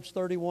Proverbs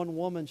 31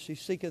 woman. She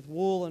seeketh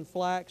wool and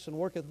flax and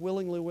worketh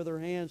willingly with her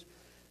hands.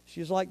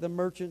 She is like the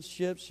merchant's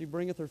ships. She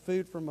bringeth her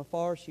food from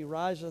afar. She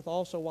riseth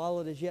also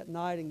while it is yet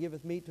night and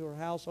giveth meat to her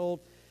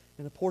household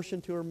and a portion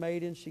to her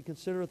maidens. She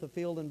considereth a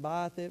field and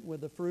buyeth it.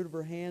 With the fruit of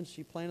her hands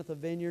she planteth a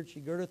vineyard. She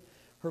girdeth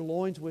her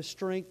loins with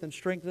strength and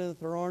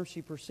strengtheneth her arms.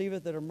 She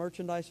perceiveth that her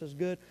merchandise is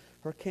good.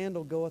 Her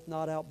candle goeth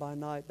not out by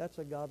night. That's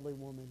a godly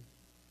woman.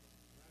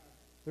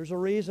 There's a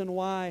reason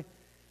why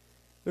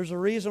There's a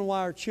reason why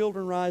our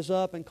children rise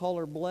up and call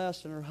her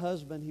blessed, and her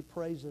husband, he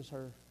praises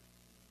her.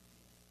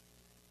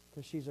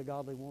 Because she's a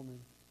godly woman.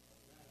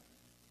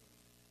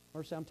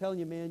 Mercy, I'm telling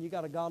you, man, you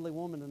got a godly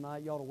woman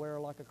tonight, you ought to wear her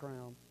like a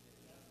crown.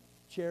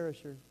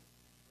 Cherish her.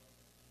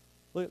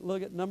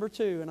 Look at number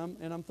 2,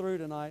 and I'm through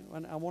tonight.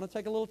 And I want to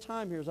take a little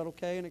time here. Is that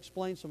okay? And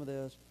explain some of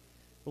this.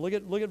 But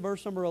look at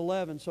verse number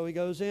 11. So he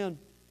goes in. And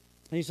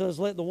he says,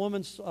 let the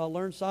woman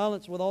learn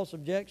silence with all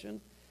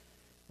subjection.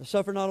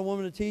 Suffer not a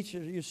woman to teach,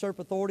 usurp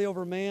authority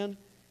over man.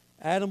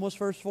 Adam was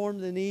first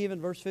formed, then Eve.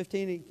 In verse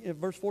 14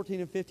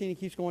 and 15, he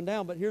keeps going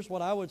down. But here's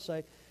what I would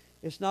say.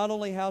 It's not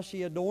only how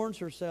she adorns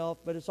herself,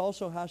 but it's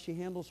also how she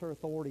handles her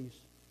authorities.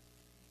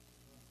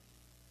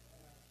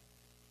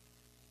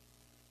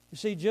 You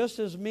see, just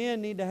as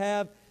men need to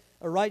have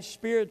a right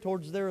spirit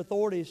towards their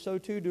authorities, so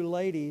too do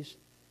ladies.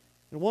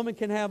 And a woman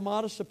can have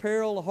modest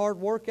apparel, a hard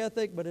work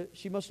ethic, but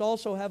she must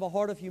also have a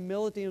heart of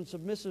humility and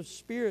submissive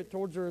spirit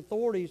towards her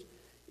authorities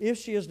if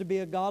she is to be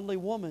a godly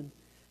woman.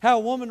 How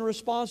a woman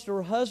responds to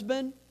her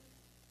husband,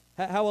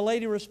 how a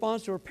lady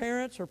responds to her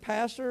parents, her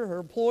pastor, her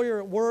employer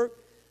at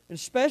work, and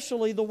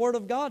especially the Word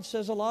of God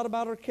says a lot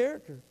about her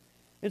character.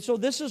 And so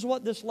this is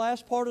what this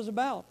last part is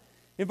about.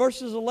 In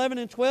verses 11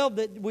 and 12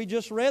 that we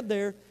just read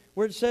there,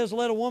 where it says,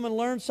 let a woman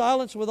learn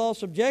silence with all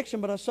subjection,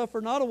 but I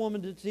suffer not a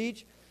woman to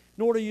teach,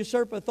 nor to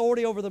usurp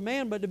authority over the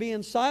man, but to be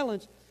in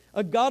silence.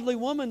 A godly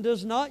woman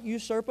does not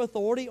usurp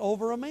authority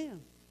over a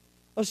man.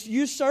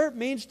 Usurp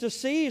means to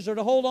seize or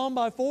to hold on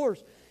by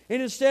force.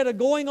 And instead of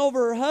going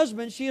over her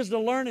husband, she is to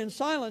learn in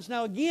silence.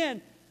 Now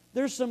again,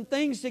 there's some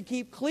things to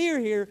keep clear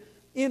here.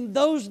 In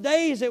those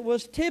days, it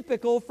was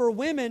typical for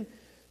women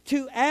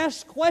to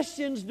ask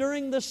questions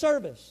during the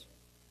service.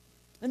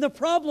 And the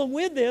problem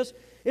with this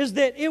is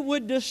that it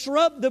would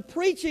disrupt the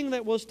preaching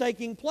that was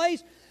taking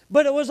place,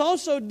 but it was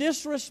also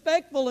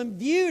disrespectful and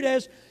viewed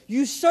as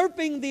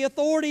usurping the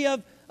authority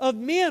of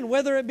men,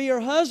 whether it be her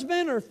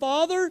husband or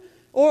father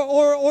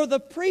or the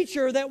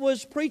preacher that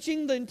was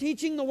preaching and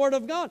teaching the Word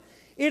of God.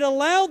 It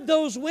allowed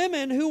those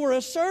women who were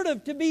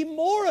assertive to be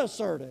more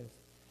assertive,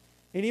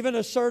 and even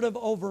assertive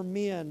over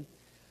men.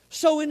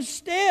 So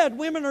instead,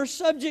 women are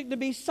subject to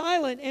be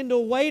silent and to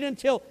wait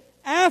until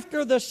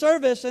after the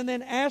service and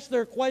then ask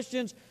their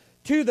questions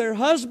to their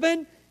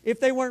husband, if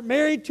they weren't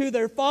married, to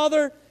their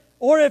father,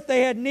 or if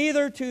they had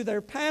neither, to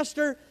their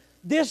pastor.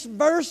 This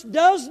verse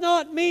does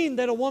not mean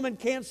that a woman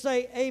can't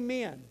say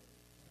amen.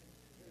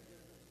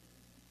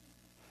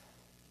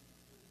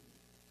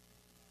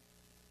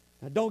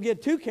 Now don't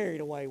get too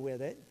carried away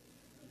with it.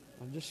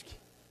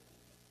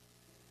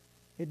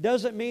 It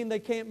doesn't mean they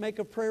can't make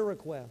a prayer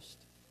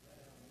request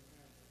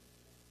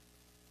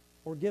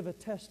or give a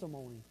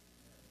testimony.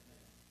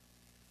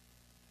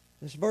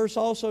 This verse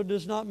also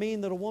does not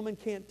mean that a woman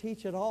can't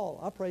teach at all.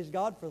 I praise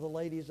God for the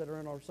ladies that are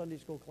in our Sunday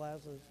school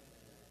classes,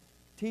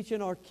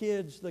 teaching our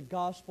kids the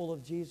gospel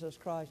of Jesus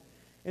Christ.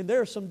 And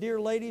there are some dear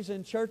ladies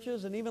in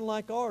churches, and even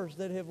like ours,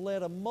 that have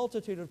led a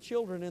multitude of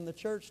children in the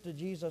church to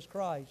Jesus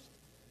Christ.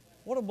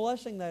 What a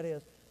blessing that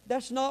is.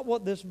 That's not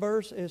what this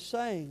verse is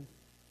saying.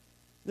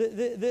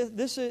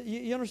 This is,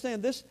 you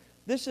understand, this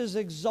is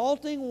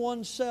exalting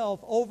oneself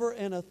over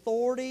an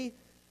authority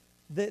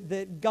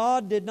that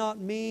God did not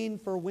mean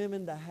for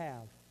women to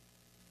have.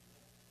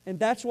 And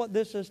that's what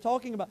this is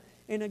talking about.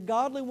 And a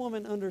godly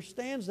woman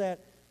understands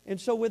that.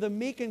 And so with a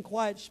meek and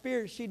quiet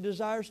spirit, she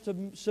desires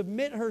to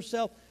submit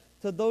herself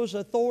to those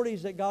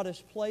authorities that God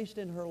has placed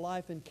in her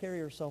life and carry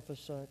herself as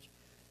such.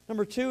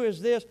 Number 2 is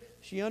this.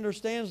 She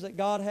understands that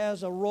God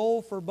has a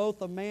role for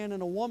both a man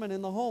and a woman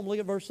in the home. Look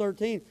at verse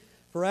 13.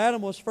 For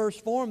Adam was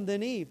first formed,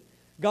 then Eve.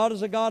 God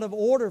is a God of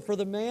order, for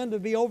the man to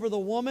be over the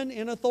woman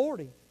in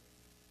authority.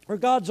 Or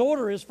God's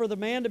order is for the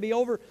man to be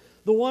over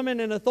the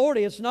woman in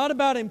authority. It's not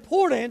about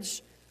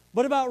importance,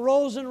 but about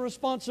roles and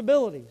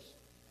responsibilities.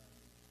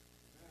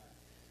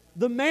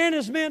 The man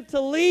is meant to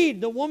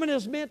lead. The woman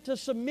is meant to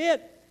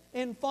submit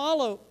and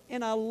follow.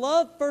 And I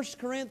love 1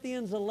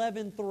 Corinthians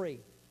 11:3.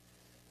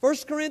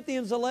 1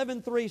 Corinthians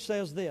 11:3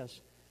 says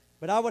this,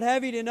 but I would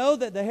have you to know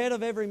that the head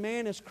of every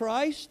man is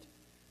Christ,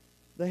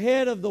 the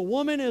head of the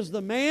woman is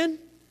the man,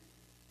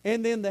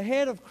 and then the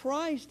head of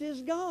Christ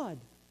is God.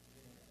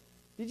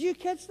 Did you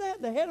catch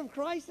that? The head of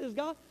Christ is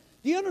God.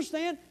 Do you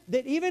understand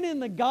that even in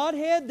the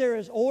Godhead there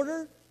is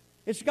order?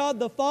 It's God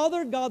the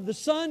Father, God the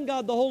Son,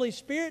 God the Holy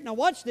Spirit. Now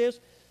watch this.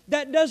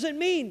 That doesn't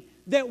mean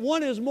that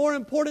one is more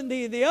important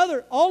than the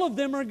other. All of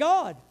them are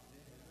God.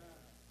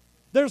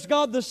 There's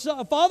God the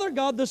Father,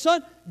 God the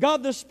Son,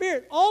 God the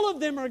Spirit. All of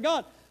them are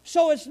God.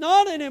 So it's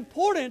not an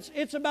importance.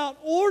 It's about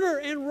order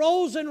and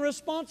roles and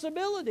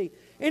responsibility.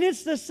 And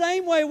it's the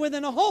same way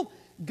within a home.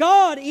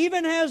 God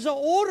even has an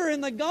order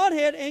in the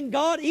Godhead, and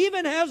God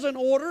even has an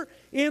order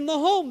in the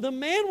home. The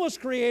man was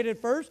created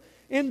first,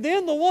 and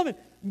then the woman.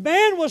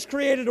 Man was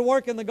created to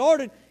work in the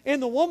garden,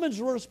 and the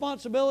woman's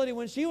responsibility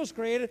when she was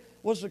created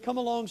was to come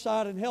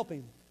alongside and help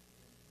him.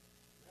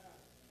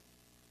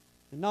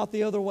 And not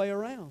the other way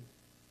around.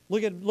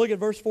 Look at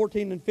verse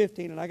 14 and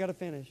 15, and I got to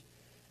finish.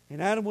 And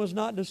Adam was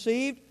not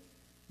deceived,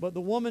 But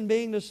the woman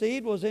being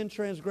deceived was in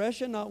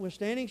transgression,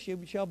 notwithstanding she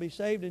shall be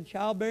saved in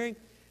childbearing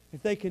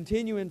if they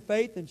continue in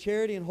faith and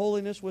charity and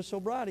holiness with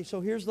sobriety. So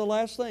here's the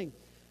last thing.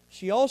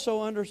 She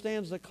also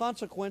understands the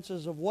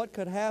consequences of what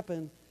could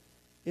happen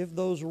if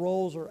those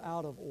roles are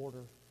out of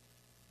order.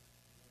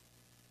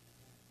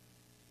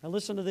 Now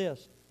listen to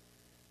this.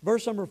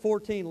 Verse number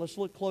 14, let's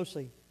look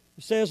closely.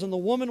 It says, and the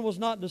woman was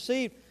not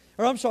deceived,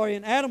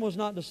 and Adam was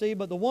not deceived,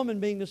 but the woman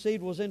being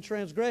deceived was in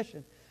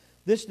transgression.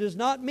 This does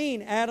not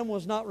mean Adam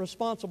was not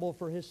responsible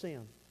for his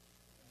sin.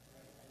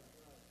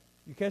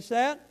 You catch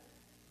that?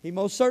 He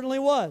most certainly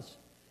was.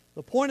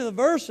 The point of the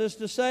verse is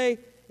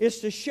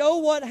to show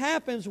what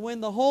happens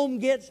when the home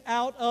gets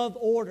out of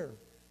order.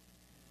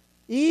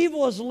 Eve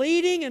was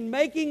leading and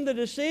making the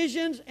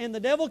decisions, and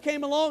the devil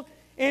came along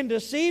and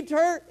deceived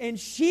her, and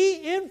she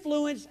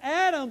influenced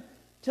Adam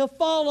to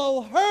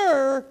follow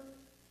her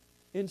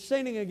in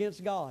sinning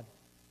against God.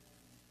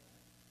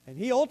 And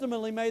he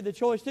ultimately made the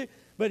choice too.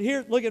 But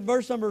here, look at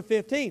verse number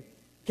 15.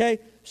 Okay,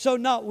 so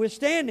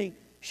notwithstanding,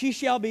 she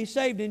shall be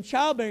saved in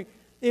childbearing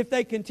if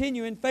they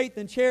continue in faith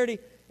and charity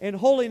and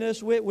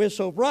holiness with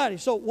sobriety.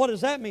 So what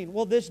does that mean?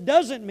 Well, this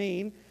doesn't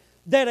mean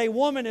that a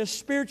woman is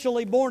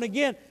spiritually born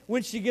again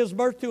when she gives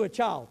birth to a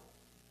child.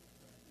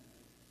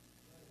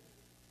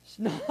 It's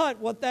not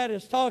what that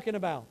is talking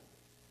about.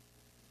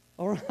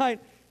 All right?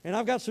 And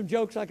I've got some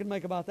jokes I can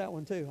make about that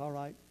one too, all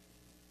right?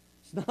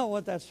 It's not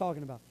what that's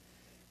talking about.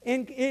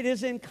 And it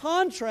is in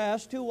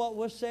contrast to what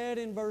was said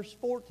in verse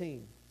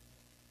 14.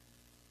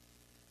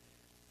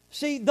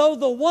 See, though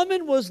the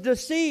woman was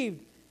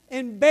deceived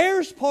and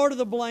bears part of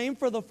the blame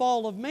for the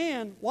fall of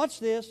man, watch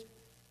this,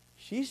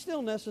 she's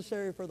still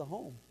necessary for the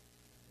home.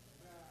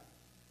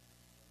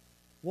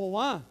 Well,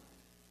 why?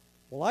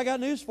 Well, I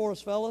got news for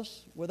us,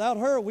 fellas. Without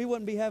her, we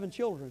wouldn't be having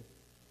children.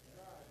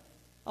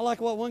 I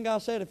like what one guy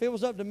said, if it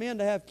was up to men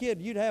to have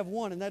kids, you'd have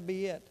one and that'd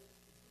be it.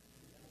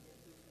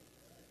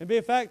 And be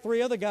a fact,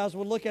 3 other guys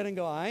would look at it and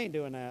go, I ain't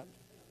doing that.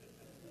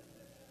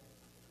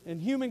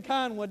 And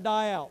humankind would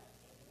die out.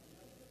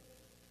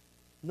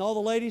 And all the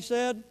ladies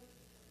said,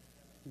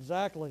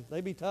 exactly,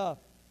 they'd be tough.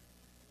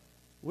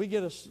 We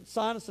get a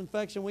sinus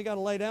infection, we got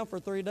to lay down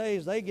for 3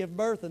 days. They give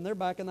birth and they're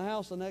back in the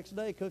house the next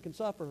day cooking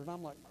supper. And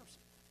I'm like, mercy.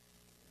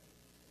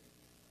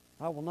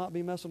 I will not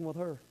be messing with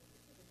her.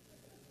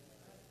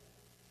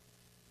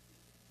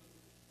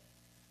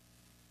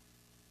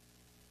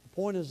 The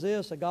point is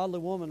this, a godly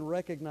woman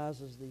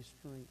recognizes these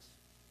strengths.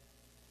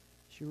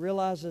 She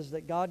realizes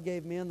that God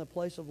gave men the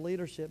place of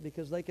leadership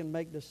because they can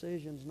make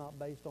decisions not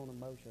based on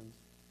emotions.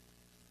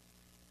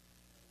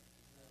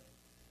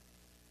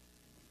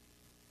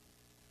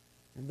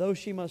 And though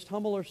she must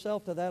humble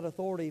herself to that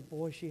authority,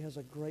 boy, she has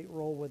a great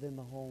role within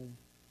the home.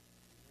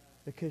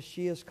 Because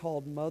she is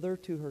called mother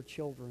to her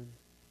children.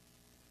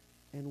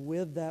 And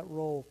with that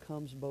role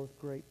comes both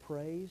great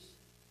praise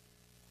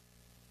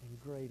and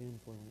great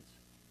influence.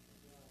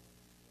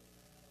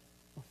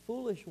 A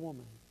foolish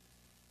woman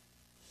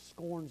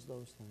scorns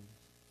those things.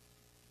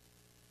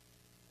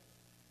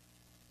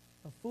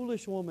 A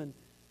foolish woman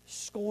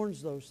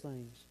scorns those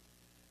things.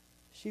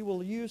 She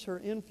will use her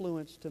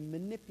influence to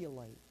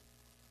manipulate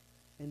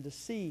and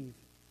deceive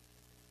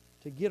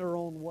to get her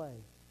own way.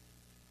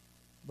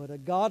 But a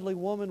godly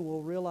woman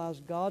will realize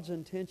God's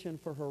intention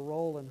for her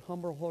role and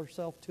humble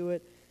herself to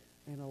it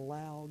and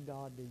allow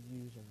God to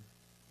use her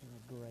in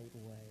a great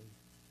way.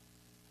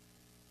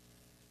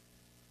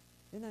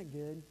 Isn't that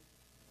good?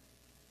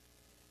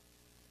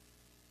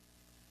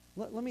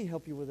 Let me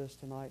help you with this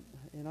tonight,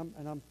 and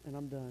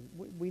I'm done.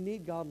 We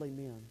need godly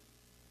men.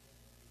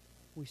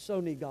 We so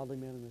need godly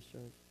men in this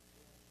church.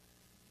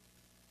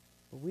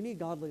 But we need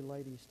godly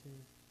ladies too.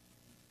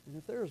 And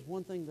if there is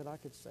one thing that I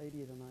could say to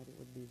you tonight, it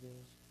would be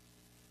this.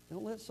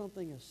 Don't let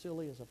something as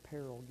silly as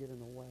apparel get in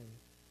the way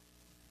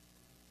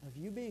of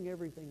you being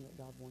everything that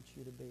God wants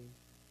you to be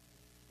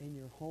in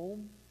your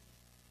home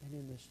and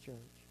in this church.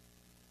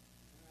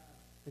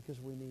 Because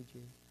we need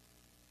you.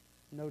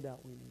 No doubt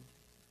we need you.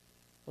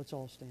 Let's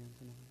all stand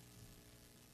tonight.